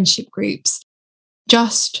our friendship groups,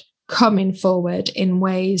 just coming forward in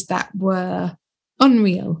ways that were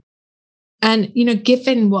unreal. And,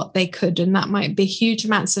 given what they could, and that might be huge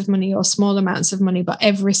amounts of money or small amounts of money, but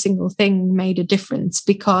every single thing made a difference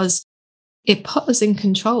because it put us in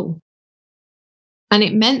control. And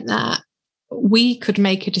it meant that we could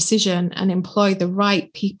make a decision and employ the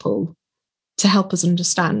right people to help us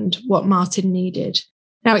understand what Martin needed.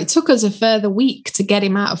 Now, it took us a further week to get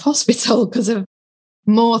him out of hospital because of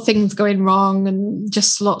more things going wrong and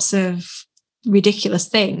just lots of ridiculous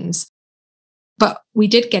things. But we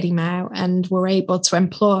did get him out and were able to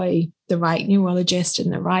employ the right neurologist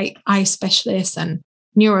and the right eye specialist and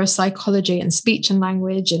neuropsychology and speech and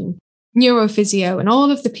language and neurophysio and all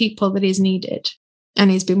of the people that is needed. And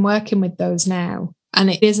he's been working with those now. And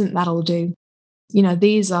it isn't that'll do. You know,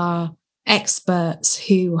 these are experts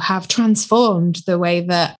who have transformed the way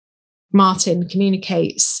that Martin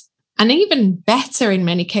communicates, and even better in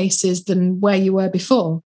many cases than where you were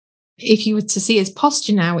before. If you were to see his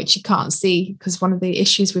posture now, which you can't see, because one of the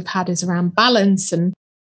issues we've had is around balance and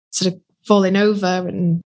sort of falling over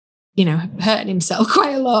and, you know, hurting himself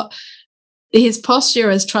quite a lot. His posture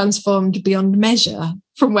has transformed beyond measure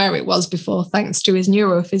from where it was before, thanks to his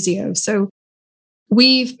neurophysio. So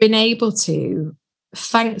we've been able to,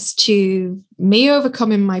 thanks to me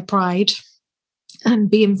overcoming my pride and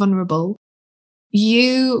being vulnerable,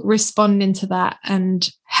 you responding to that and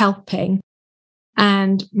helping,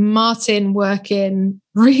 and Martin working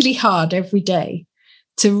really hard every day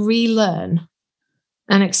to relearn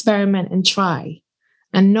and experiment and try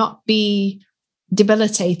and not be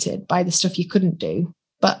debilitated by the stuff you couldn't do,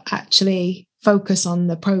 but actually focus on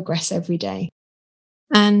the progress every day.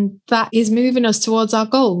 And that is moving us towards our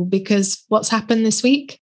goal, because what's happened this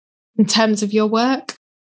week in terms of your work?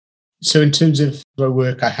 So in terms of my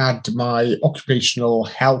work, I had my occupational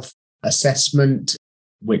health assessment,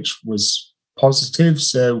 which was positive.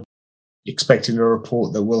 So expecting a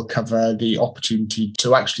report that will cover the opportunity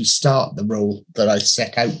to actually start the role that I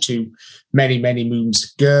set out to many, many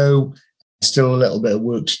moons ago. Still a little bit of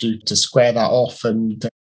work to do to square that off and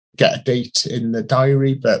get a date in the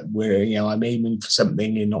diary, but I'm aiming for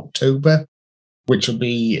something in October, which will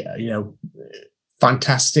be,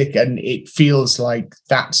 fantastic. And it feels like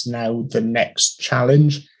that's now the next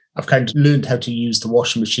challenge. I've kind of learned how to use the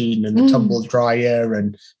washing machine and the tumble dryer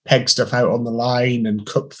and peg stuff out on the line and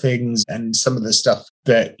cook things, and some of the stuff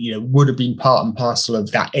that, would have been part and parcel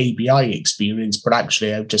of that ABI experience. But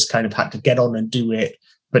actually, I've just kind of had to get on and do it,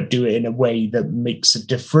 but do it in a way that makes a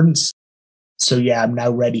difference. So yeah, I'm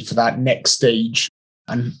now ready for that next stage,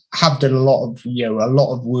 and have done a lot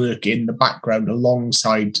of work in the background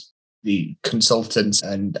alongside the consultants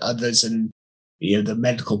and others, and the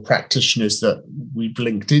medical practitioners that we've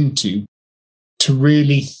linked into, to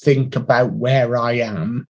really think about where I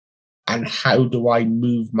am and how do I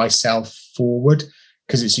move myself forward.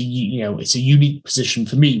 Because it's a unique position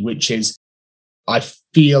for me, which is I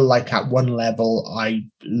feel like at one level I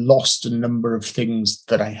lost a number of things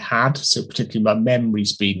that I had. So particularly my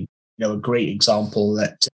memory's been, a great example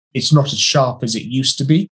that it's not as sharp as it used to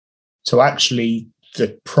be. So actually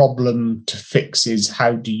the problem to fix is,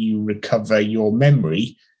 how do you recover your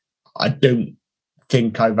memory? I don't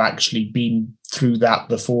think I've actually been through that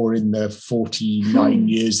before in the 49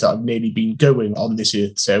 years that I've nearly been going on this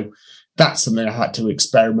earth. So that's something I had to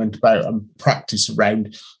experiment about and practice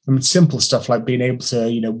around. I mean, simple stuff like being able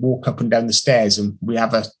to, walk up and down the stairs. And we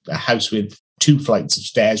have a house with 2 flights of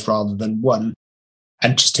stairs rather than 1,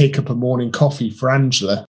 and just take up a morning coffee for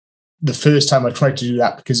Angela. The first time I tried to do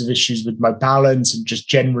that, because of issues with my balance and just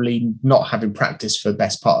generally not having practice for the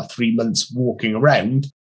best part of 3 months walking around,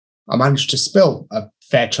 I managed to spill a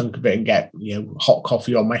fair chunk of it and get, hot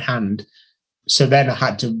coffee on my hand. So then I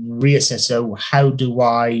had to reassess, so how do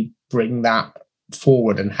I bring that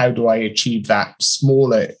forward, and how do I achieve that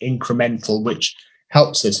smaller incremental, which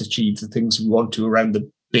helps us achieve the things we want to around the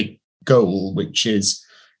big goal, which is,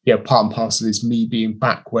 part and parcel is me being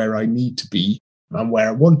back where I need to be and where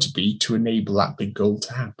I want to be to enable that big goal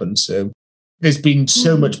to happen. So there's been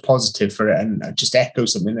so much positive for it. And I just echo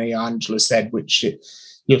something that Angela said, which,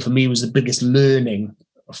 for me was the biggest learning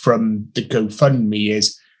from the GoFundMe,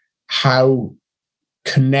 is how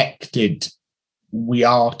connected we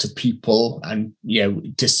are to people. And,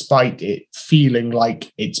 despite it feeling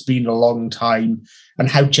like it's been a long time, and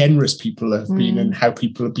how generous people have been, and how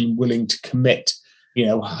people have been willing to commit,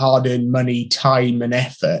 hard-earned money, time and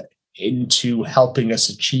effort into helping us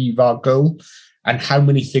achieve our goal. And how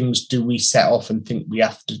many things do we set off and think we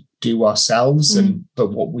have to do ourselves?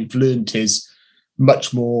 But what we've learned is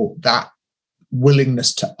much more that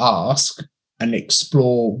willingness to ask and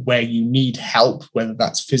explore where you need help, whether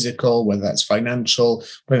that's physical, whether that's financial,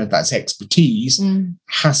 whether that's expertise,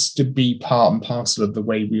 has to be part and parcel of the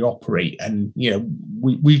way we operate. And,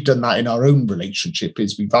 we've done that in our own relationship,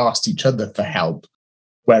 is we've asked each other for help.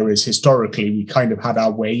 Whereas historically, we kind of had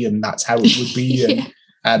our way, and that's how it would be.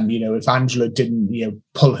 And, if Angela didn't,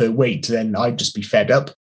 pull her weight, then I'd just be fed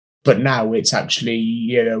up. But now it's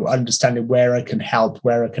actually, understanding where I can help,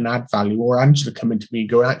 where I can add value, or Angela coming to me and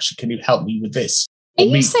going, actually, can you help me with this? Are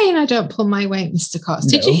you saying I don't pull my weight, Mr. Cox?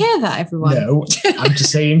 Did you hear that, everyone? No, I'm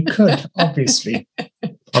just saying could, obviously.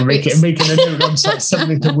 I'm making a note on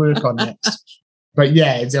something to work on next. But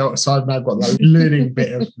yeah, so I've now got that learning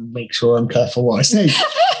bit of make sure I'm careful what I say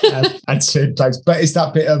at certain times. But it's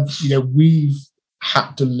that bit of, we've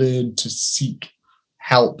had to learn to seek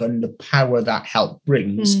help, and the power that help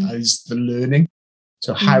brings is the learning.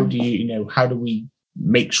 So how do we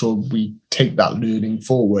make sure we take that learning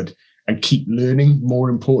forward and keep learning? More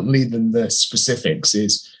importantly than the specifics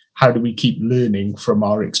is, how do we keep learning from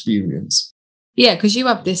our experience? Yeah, because you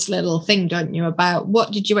have this little thing, don't you, about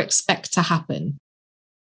what did you expect to happen?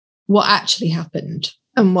 What actually happened?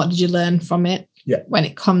 And what did you learn from it? Yeah. When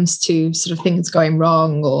it comes to sort of things going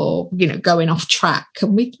wrong or, going off track.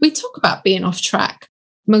 And we talk about being off track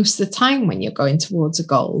most of the time when you're going towards a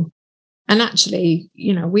goal. And actually,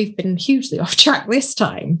 we've been hugely off track this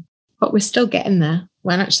time, but we're still getting there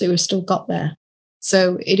when actually we've still got there.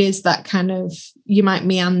 So it is that kind of, you might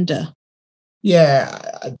meander. Yeah,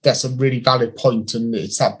 that's a really valid point. And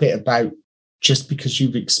it's that bit about, just because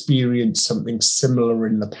you've experienced something similar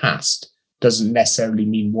in the past doesn't necessarily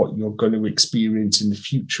mean what you're going to experience in the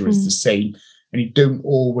future is the same. And you don't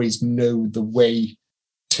always know the way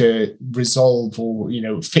to resolve or,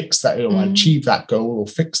 fix that or achieve that goal or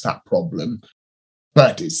fix that problem.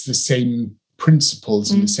 But it's the same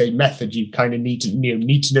principles and the same method. You kind of need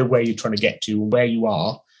to know where you're trying to get to and where you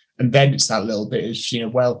are. And then it's that little bit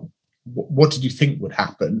of, what did you think would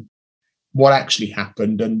happen? What actually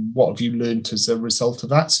happened, and what have you learned as a result of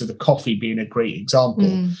that? So the coffee being a great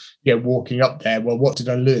example, walking up there, well, what did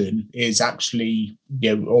I learn is actually,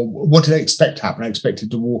 or what did I expect to happen? I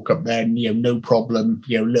expected to walk up there and, no problem,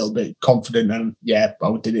 a little bit confident, and I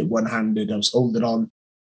did it one-handed, I was holding on,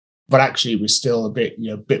 but actually it was still a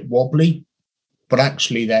bit wobbly. But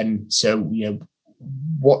actually then,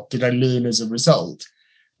 what did I learn as a result?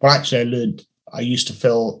 Well, actually I learned I used to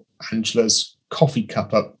fill Angela's coffee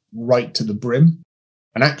cup up right to the brim.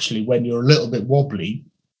 And actually, when you're a little bit wobbly,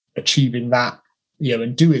 achieving that,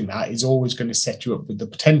 and doing that is always going to set you up with the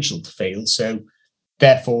potential to fail. So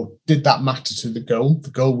therefore, did that matter to the goal?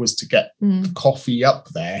 The goal was to get the coffee up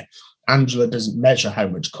there. Angela doesn't measure how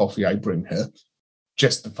much coffee I bring her.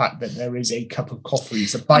 Just the fact that there is a cup of coffee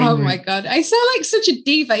is a binary. Oh my God. I sound like such a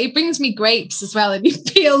diva. He brings me grapes as well and he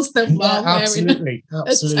peels them while absolutely.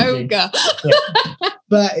 a toga. Yeah.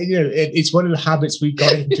 But it's one of the habits we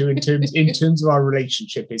got into in terms of our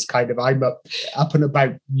relationship. Is kind of, I'm up and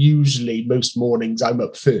about. Usually, most mornings I'm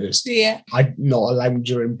up first. Yeah, I'm not a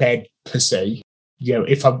lounger in bed per se.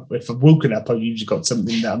 If I'm woken up, I've usually got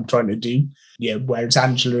something that I'm trying to do. Whereas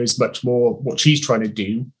Angela is much more what she's trying to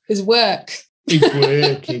do is work.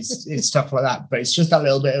 Is stuff like that. But it's just that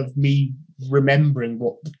little bit of me remembering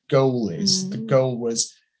what the goal is. The goal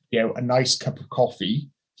was, a nice cup of coffee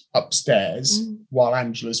upstairs while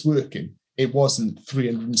Angela's working. It wasn't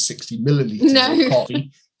 360 milliliters of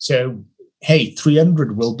coffee. So hey,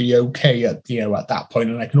 300 will be okay at that point,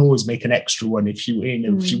 and I can always make an extra one if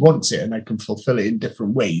if she wants it, and I can fulfill it in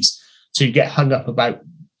different ways. So you get hung up about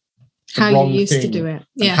how you used to do it,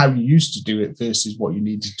 how you used to do it versus what you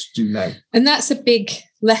needed to do now. And that's a big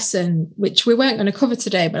lesson which we weren't going to cover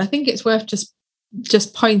today, but I think it's worth just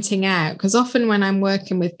pointing out, because often when I'm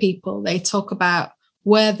working with people, they talk about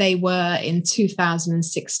where they were in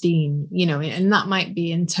 2016, and that might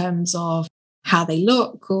be in terms of how they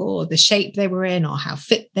look or the shape they were in or how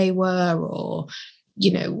fit they were or,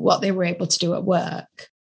 what they were able to do at work.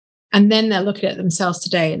 And then they're looking at themselves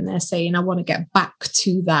today and they're saying, I want to get back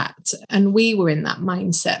to that. And we were in that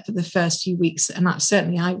mindset for the first few weeks. And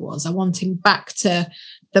certainly I was. I want him back to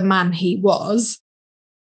the man he was.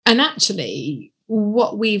 And actually,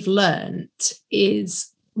 what we've learnt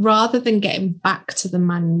is, rather than getting back to the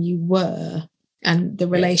man you were and the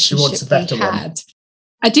relationship we had,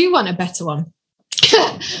 I do want a better one.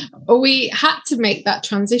 We had to make that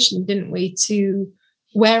transition, didn't we, to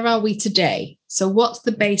where are we today? So what's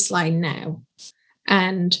the baseline now?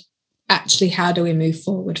 And actually, how do we move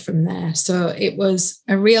forward from there? So it was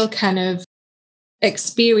a real kind of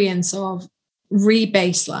experience of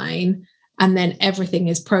re-baseline, and then everything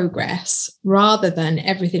is progress rather than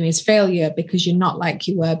everything is failure because you're not like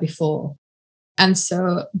you were before. And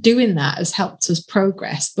so doing that has helped us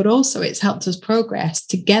progress, but also it's helped us progress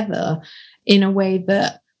together in a way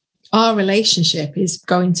that our relationship is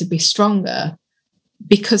going to be stronger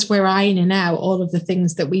because we're ironing out all of the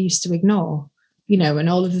things that we used to ignore, and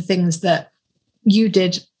all of the things that you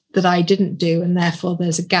did that I didn't do, and therefore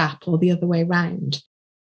there's a gap, or the other way around.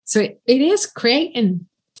 So it is creating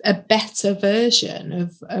a better version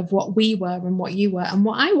of what we were and what you were and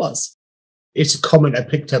what I was. It's a comment I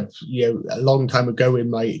picked up, a long time ago in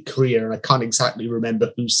my career, and I can't exactly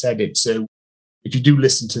remember who said it. So if you do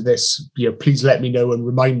listen to this, please let me know and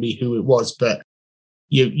remind me who it was. But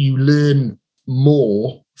you learn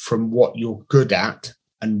more from what you're good at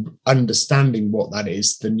and understanding what that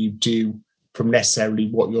is than you do from necessarily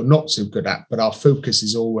what you're not so good at. But our focus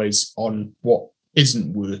is always on what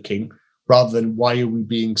isn't working rather than why are we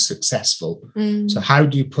being successful. So how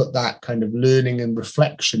do you put that kind of learning and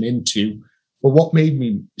reflection into, well, what made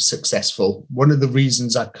me successful? One of the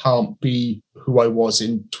reasons I can't be who I was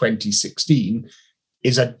in 2016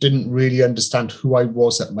 is I didn't really understand who I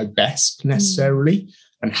was at my best necessarily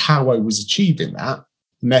and how I was achieving that.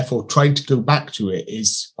 And therefore, trying to go back to it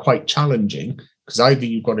is quite challenging, because either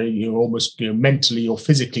you've got to almost mentally or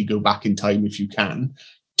physically go back in time, if you can,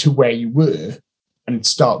 to where you were and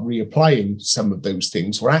start reapplying some of those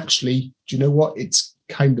things. Or actually, do you know what? It's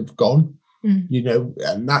kind of gone,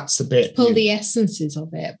 and that's the bit. Pull the essences of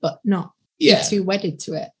it, but not get too wedded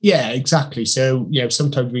to it. Yeah, exactly. So,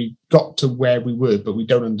 sometimes we got to where we were, but we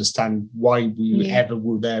don't understand why we ever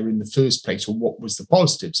were there in the first place, or what was the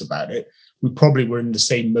positives about it. We probably were in the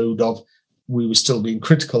same mode of, we were still being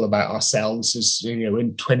critical about ourselves as, in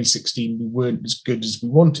 2016, we weren't as good as we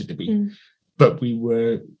wanted to be. But we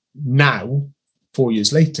were now, 4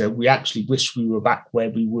 years later, we actually wish we were back where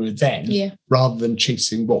we were then, rather than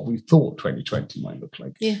chasing what we thought 2020 might look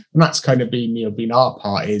like. And that's kind of been our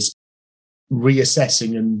part, is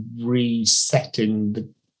reassessing and resetting the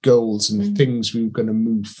goals and things we were going to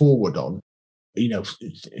move forward on.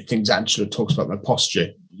 Things Angela talks about, my posture,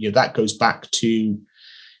 that goes back to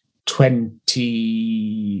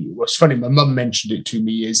 20. What's funny, my mum mentioned it to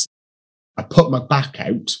me, is I put my back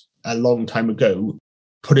out a long time ago,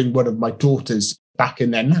 putting one of my daughters back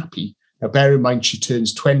in their nappy. Now, bear in mind, she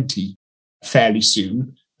turns 20 fairly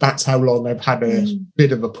soon. That's how long I've had a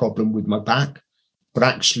bit of a problem with my back. But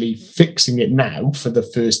actually fixing it now for the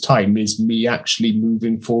first time is me actually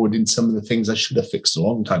moving forward in some of the things I should have fixed a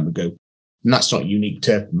long time ago. And that's not unique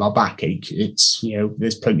to my backache. It's,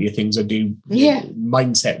 there's plenty of things I do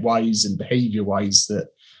mindset wise and behavior wise that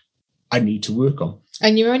I need to work on.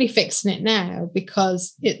 And you're only fixing it now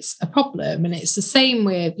because it's a problem. And it's the same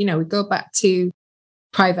with, we go back to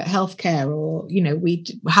private healthcare, or, we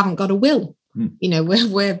haven't got a will.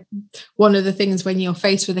 We're one of the things, when you're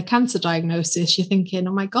faced with a cancer diagnosis, you're thinking,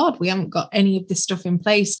 oh my God, we haven't got any of this stuff in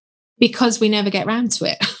place, because we never get around to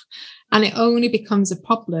it. And it only becomes a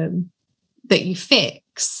problem that you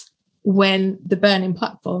fix when the burning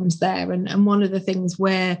platform's there. And one of the things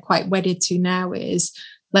we're quite wedded to now is,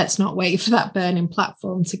 let's not wait for that burning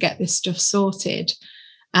platform to get this stuff sorted.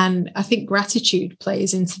 And I think gratitude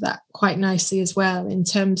plays into that quite nicely as well, in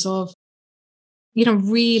terms of,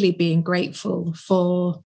 really being grateful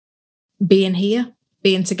for being here,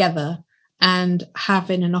 being together, and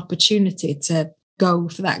having an opportunity to go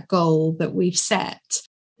for that goal that we've set,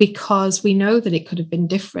 because we know that it could have been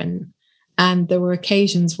different. And there were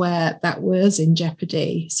occasions where that was in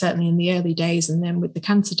jeopardy, certainly in the early days, and then with the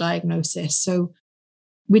cancer diagnosis. So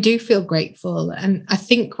we do feel grateful. And I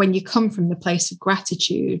think when you come from the place of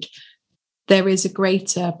gratitude, there is a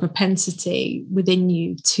greater propensity within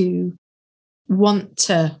you to want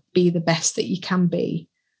to be the best that you can be,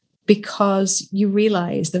 because you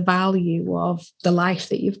realize the value of the life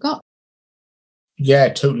that you've got. Yeah,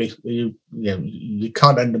 totally. You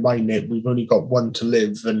can't undermine it. We've only got one to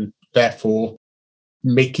live, and therefore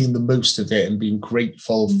making the most of it and being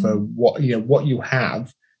grateful for what you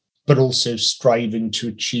have, but also striving to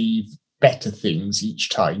achieve better things each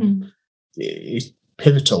time is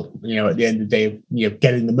pivotal. At the end of the day,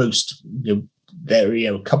 getting the most. There,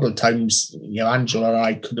 a couple of times, Angela and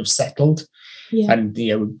I could have settled, and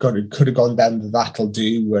could have gone down the that'll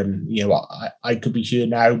do, and I could be here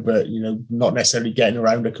now, but not necessarily getting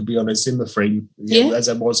around. I could be on a Zimmer frame, as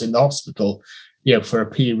I was in the hospital, for a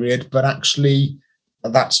period. But actually,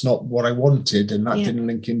 that's not what I wanted, and that didn't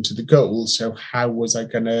link into the goal. So how was I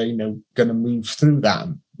gonna move through that?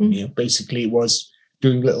 Basically, it was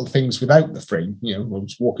doing little things without the frame. I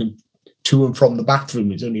was walking to and from the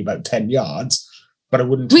bathroom. It's only about 10 yards, but I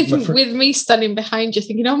wouldn't with me standing behind you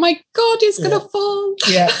thinking, oh my God, he's gonna fall.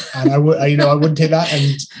 And I wouldn't take that,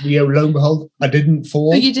 and lo and behold, I didn't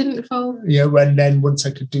fall. You didn't fall. And then once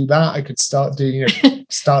I could do that, I could start doing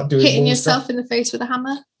hitting yourself in the face with a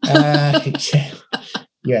hammer.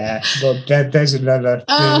 Well, there's another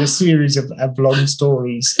a series of long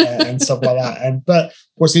stories and stuff like that. But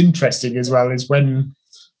what's interesting as well is when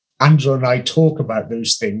Angela and I talk about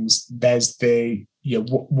those things, there's the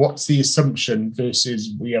what's the assumption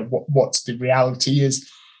versus what's the reality. Is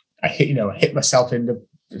I hit myself in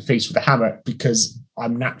the face with a hammer because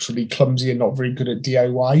I'm naturally clumsy and not very good at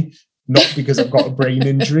DIY, not because I've got a brain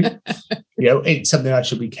injury. It's something I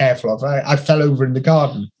should be careful of. I fell over in the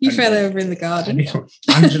garden. You fell over in the garden. And,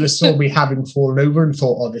 Angela saw me having fallen over and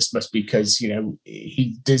thought, oh, this must be because,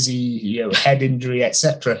 he's dizzy, head injury,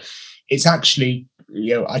 etc. It's actually,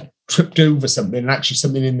 I tripped over something and actually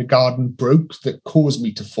something in the garden broke that caused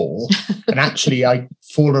me to fall. And actually I'd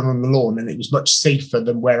fallen on the lawn and it was much safer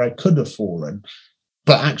than where I could have fallen.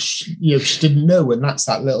 But actually, she didn't know. And that's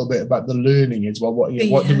that little bit about the learning as well. What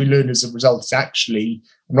do we learn as a result? It's actually,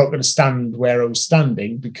 I'm not going to stand where I was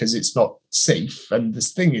standing because it's not safe. And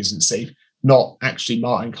this thing isn't safe. Not actually,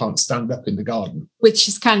 Martin can't stand up in the garden. Which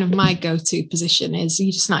is kind of my go-to position is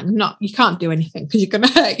you just you can't do anything because you're going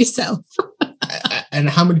to hurt yourself. And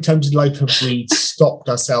how many times in life have we stopped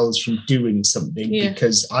ourselves from doing something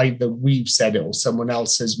because either we've said it or someone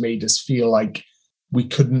else has made us feel like we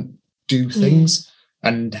couldn't do things?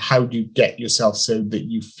 And how do you get yourself so that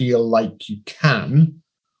you feel like you can?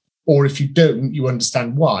 Or if you don't, you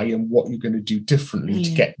understand why and what you're going to do differently to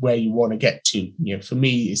get where you want to get to. For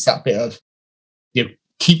me, it's that bit of,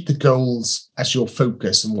 keep the goals as your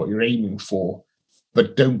focus and what you're aiming for,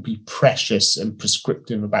 but don't be precious and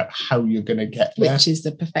prescriptive about how you're going to get there. Which is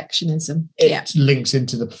the perfectionism. It links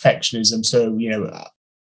into the perfectionism. So,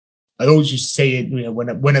 I always used to say it,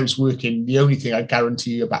 when I was working, the only thing I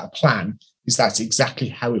guarantee you about a plan is that's exactly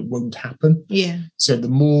how it won't happen. Yeah. So the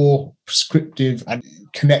more prescriptive and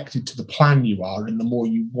connected to the plan you are, and the more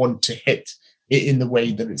you want to hit it in the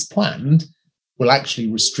way that it's planned, will actually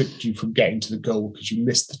restrict you from getting to the goal because you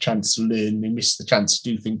miss the chance to learn, you miss the chance to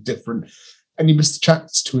do things different, and you miss the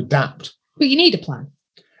chance to adapt. But you need a plan.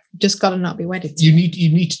 You've just got to not be wedded to you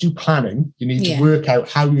need to do planning. You need to work out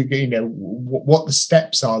how you're going, what the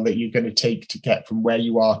steps are that you're going to take to get from where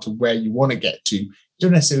you are to where you want to get to. You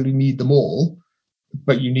don't necessarily need them all,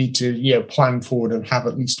 but you need to plan forward and have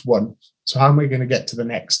at least one. So how am I going to get to the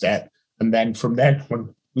next step? And then from then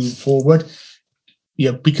on, move forward.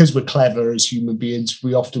 Because we're clever as human beings,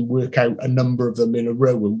 we often work out a number of them in a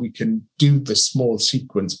row and we can do the small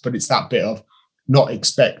sequence, but it's that bit of not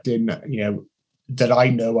expecting, that I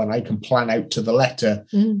know and I can plan out to the letter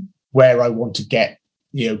where I want to get,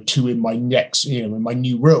 to in my next, in my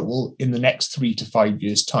new role in the next 3 to 5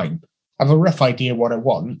 years' time. I have a rough idea what I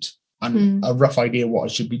want and a rough idea what I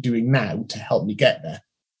should be doing now to help me get there.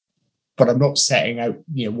 But I'm not setting out,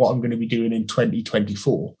 what I'm going to be doing in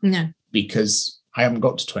 2024. No. Because I haven't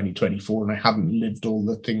got to 2024 and I haven't lived all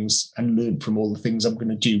the things and learned from all the things I'm going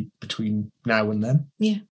to do between now and then.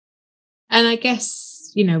 Yeah. And I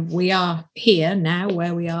guess, we are here now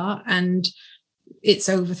where we are, and it's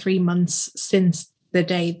over 3 months since the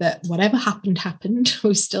day that whatever happened.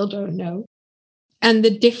 We still don't know. And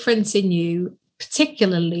the difference in you,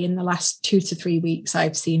 particularly in the last 2 to 3 weeks,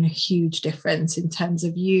 I've seen a huge difference in terms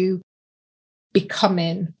of you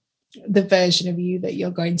becoming the version of you that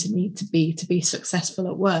you're going to need to be successful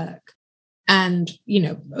at work. And,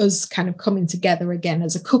 us kind of coming together again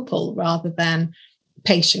as a couple rather than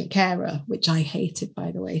patient carer, which I hated,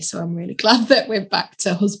 by the way. So I'm really glad that we're back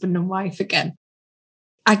to husband and wife again.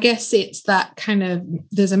 I guess it's that kind of,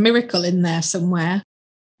 there's a miracle in there somewhere.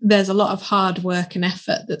 There's a lot of hard work and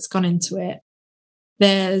effort that's gone into it.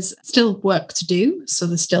 There's still work to do. So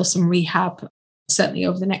there's still some rehab, certainly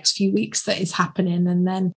over the next few weeks, that is happening. And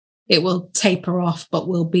then it will taper off, but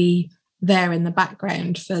will be there in the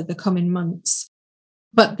background for the coming months.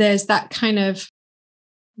 But there's that kind of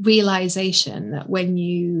realization that when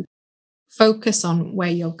you focus on where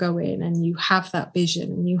you're going and you have that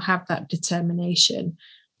vision and you have that determination,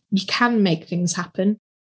 you can make things happen.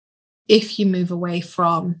 If you move away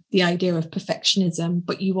from the idea of perfectionism,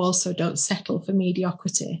 but you also don't settle for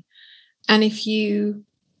mediocrity. And if you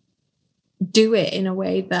do it in a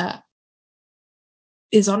way that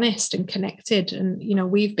is honest and connected, and,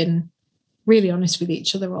 we've been really honest with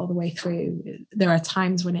each other all the way through. There are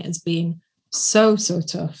times when it has been so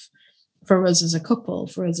tough for us as a couple,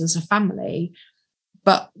 for us as a family,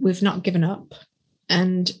 but we've not given up.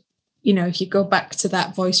 And, if you go back to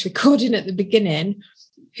that voice recording at the beginning,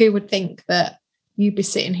 who would think that you'd be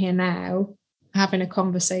sitting here now having a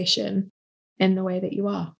conversation in the way that you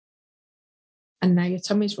are? And now your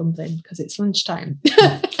tummy's rumbling because it's lunchtime.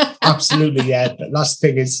 Absolutely, yeah. But that's the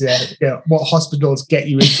thing is, what hospitals get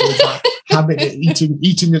you into is that habit of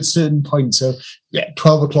eating at certain points. So,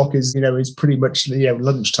 12 o'clock is pretty much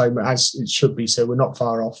lunchtime as it should be. So we're not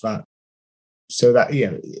far off that. So that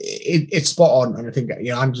it's spot on. And I think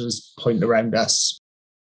Angela's point around us.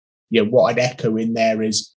 What I'd echo in there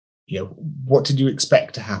is, what did you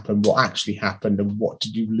expect to happen? What actually happened, and what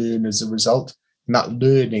did you learn as a result? And that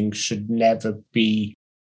learning should never be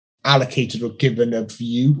allocated or given a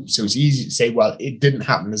view. So it's easy to say, well, it didn't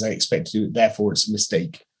happen as I expected to, therefore it's a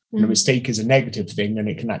mistake. And a mistake is a negative thing, and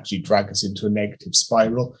it can actually drag us into a negative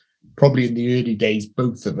spiral. Probably in the early days,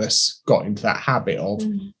 both of us got into that habit of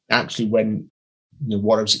actually when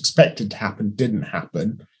what was expected to happen didn't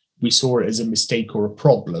happen, we saw it as a mistake or a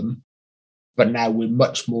problem. But now we're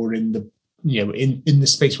much more in the in the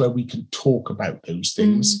space where we can talk about those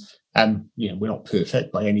things. We're not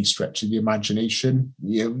perfect by any stretch of the imagination.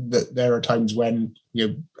 That there are times when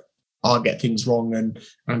I'll get things wrong and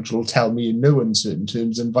Angela will tell me in no uncertain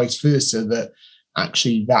terms, and vice versa, that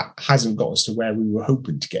actually that hasn't got us to where we were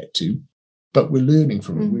hoping to get to. But we're learning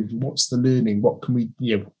from it. What's the learning? What can we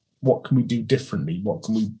do differently? What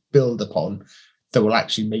can we build upon that will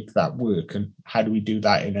actually make that work? And how do we do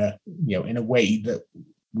that in a way that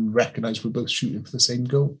we recognise we're both shooting for the same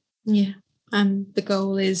goal? Yeah. And the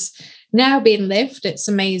goal is now being lived. It's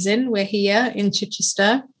amazing. We're here in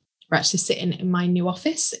Chichester. We're actually sitting in my new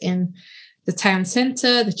office in the town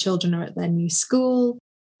centre. The children are at their new school.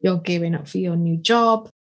 You're gearing up for your new job.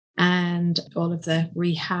 And all of the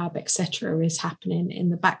rehab, etc., is happening in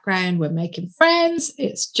the background. We're making friends.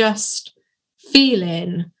 It's just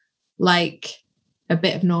feeling like a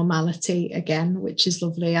bit of normality again, which is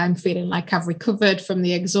lovely. I'm feeling like I've recovered from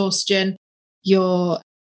the exhaustion. You're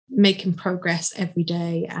making progress every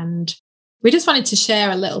day. And we just wanted to share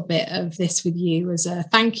a little bit of this with you as a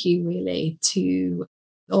thank you, really, to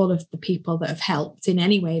all of the people that have helped in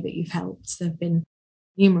any way that you've helped. There have been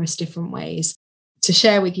numerous different ways to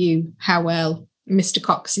share with you how well Mr.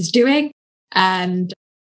 Cox is doing. And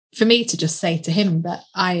for me to just say to him that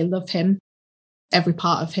I love him, every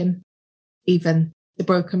part of him, even the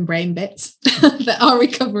broken brain bits that are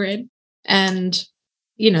recovering. And,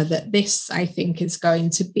 that this, I think, is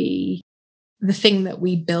going to be the thing that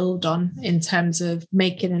we build on in terms of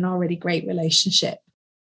making an already great relationship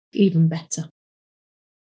even better.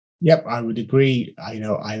 Yep, I would agree. I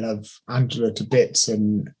love Angela to bits,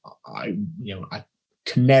 and I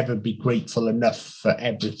can never be grateful enough for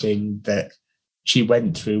everything that she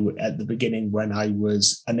went through at the beginning when I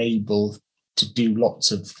was unable to do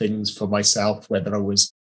lots of things for myself, whether I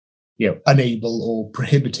was unable or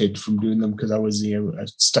prohibited from doing them because I was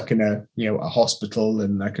stuck in a hospital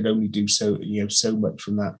and I could only do so much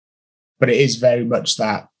from that. But it is very much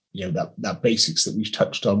that that basics that we've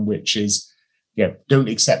touched on, which is don't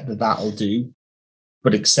accept that that'll do,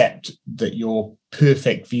 but accept that your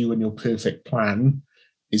perfect view and your perfect plan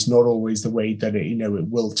is not always the way that it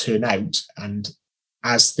will turn out. And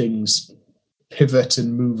as things pivot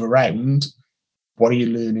and move around, what are you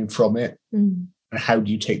learning from it? And how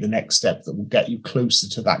do you take the next step that will get you closer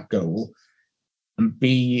to that goal? And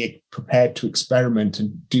be prepared to experiment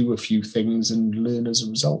and do a few things and learn as a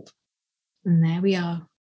result. And there we are.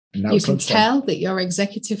 You can tell that your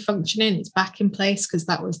executive functioning is back in place, because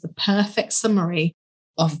that was the perfect summary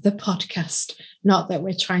of the podcast. Not that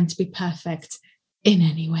we're trying to be perfect in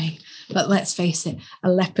any way, but let's face it,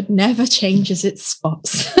 a leopard never changes its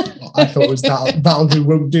spots. I thought it was that'll do,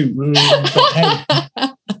 won't do.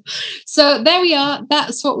 So there we are.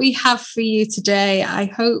 That's what we have for you today. I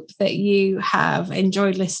hope that you have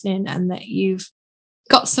enjoyed listening and that you've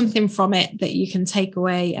got something from it that you can take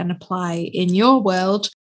away and apply in your world.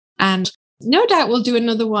 And no doubt we'll do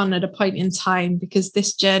another one at a point in time, because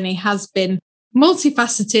this journey has been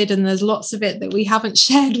multifaceted and there's lots of it that we haven't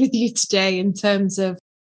shared with you today in terms of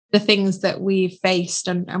the things that we've faced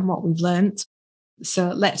and what we've learned. So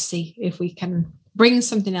let's see if we can bring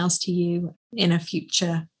something else to you in a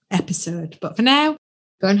future episode. But for now,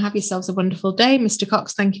 go and have yourselves a wonderful day. Mr.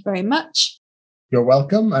 Cox, thank you very much. You're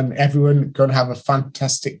welcome. And everyone, go and have a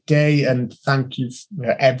fantastic day. And thank you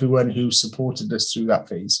for everyone who supported us through that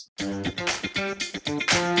phase.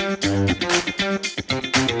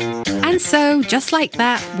 And so, just like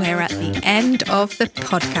that, we're at the end of the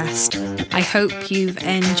podcast. I hope you've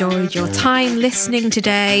enjoyed your time listening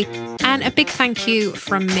today. And a big thank you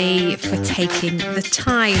from me for taking the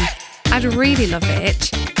time. I'd really love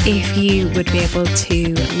it if you would be able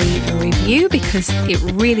to leave a review, because it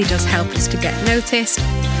really does help us to get noticed.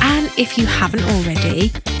 And if you haven't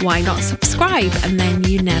already, why not subscribe, and then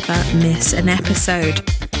you never miss an episode.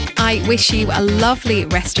 I wish you a lovely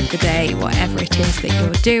rest of the day, whatever it is that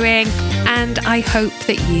you're doing, and I hope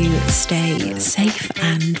that you stay safe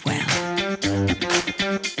and well.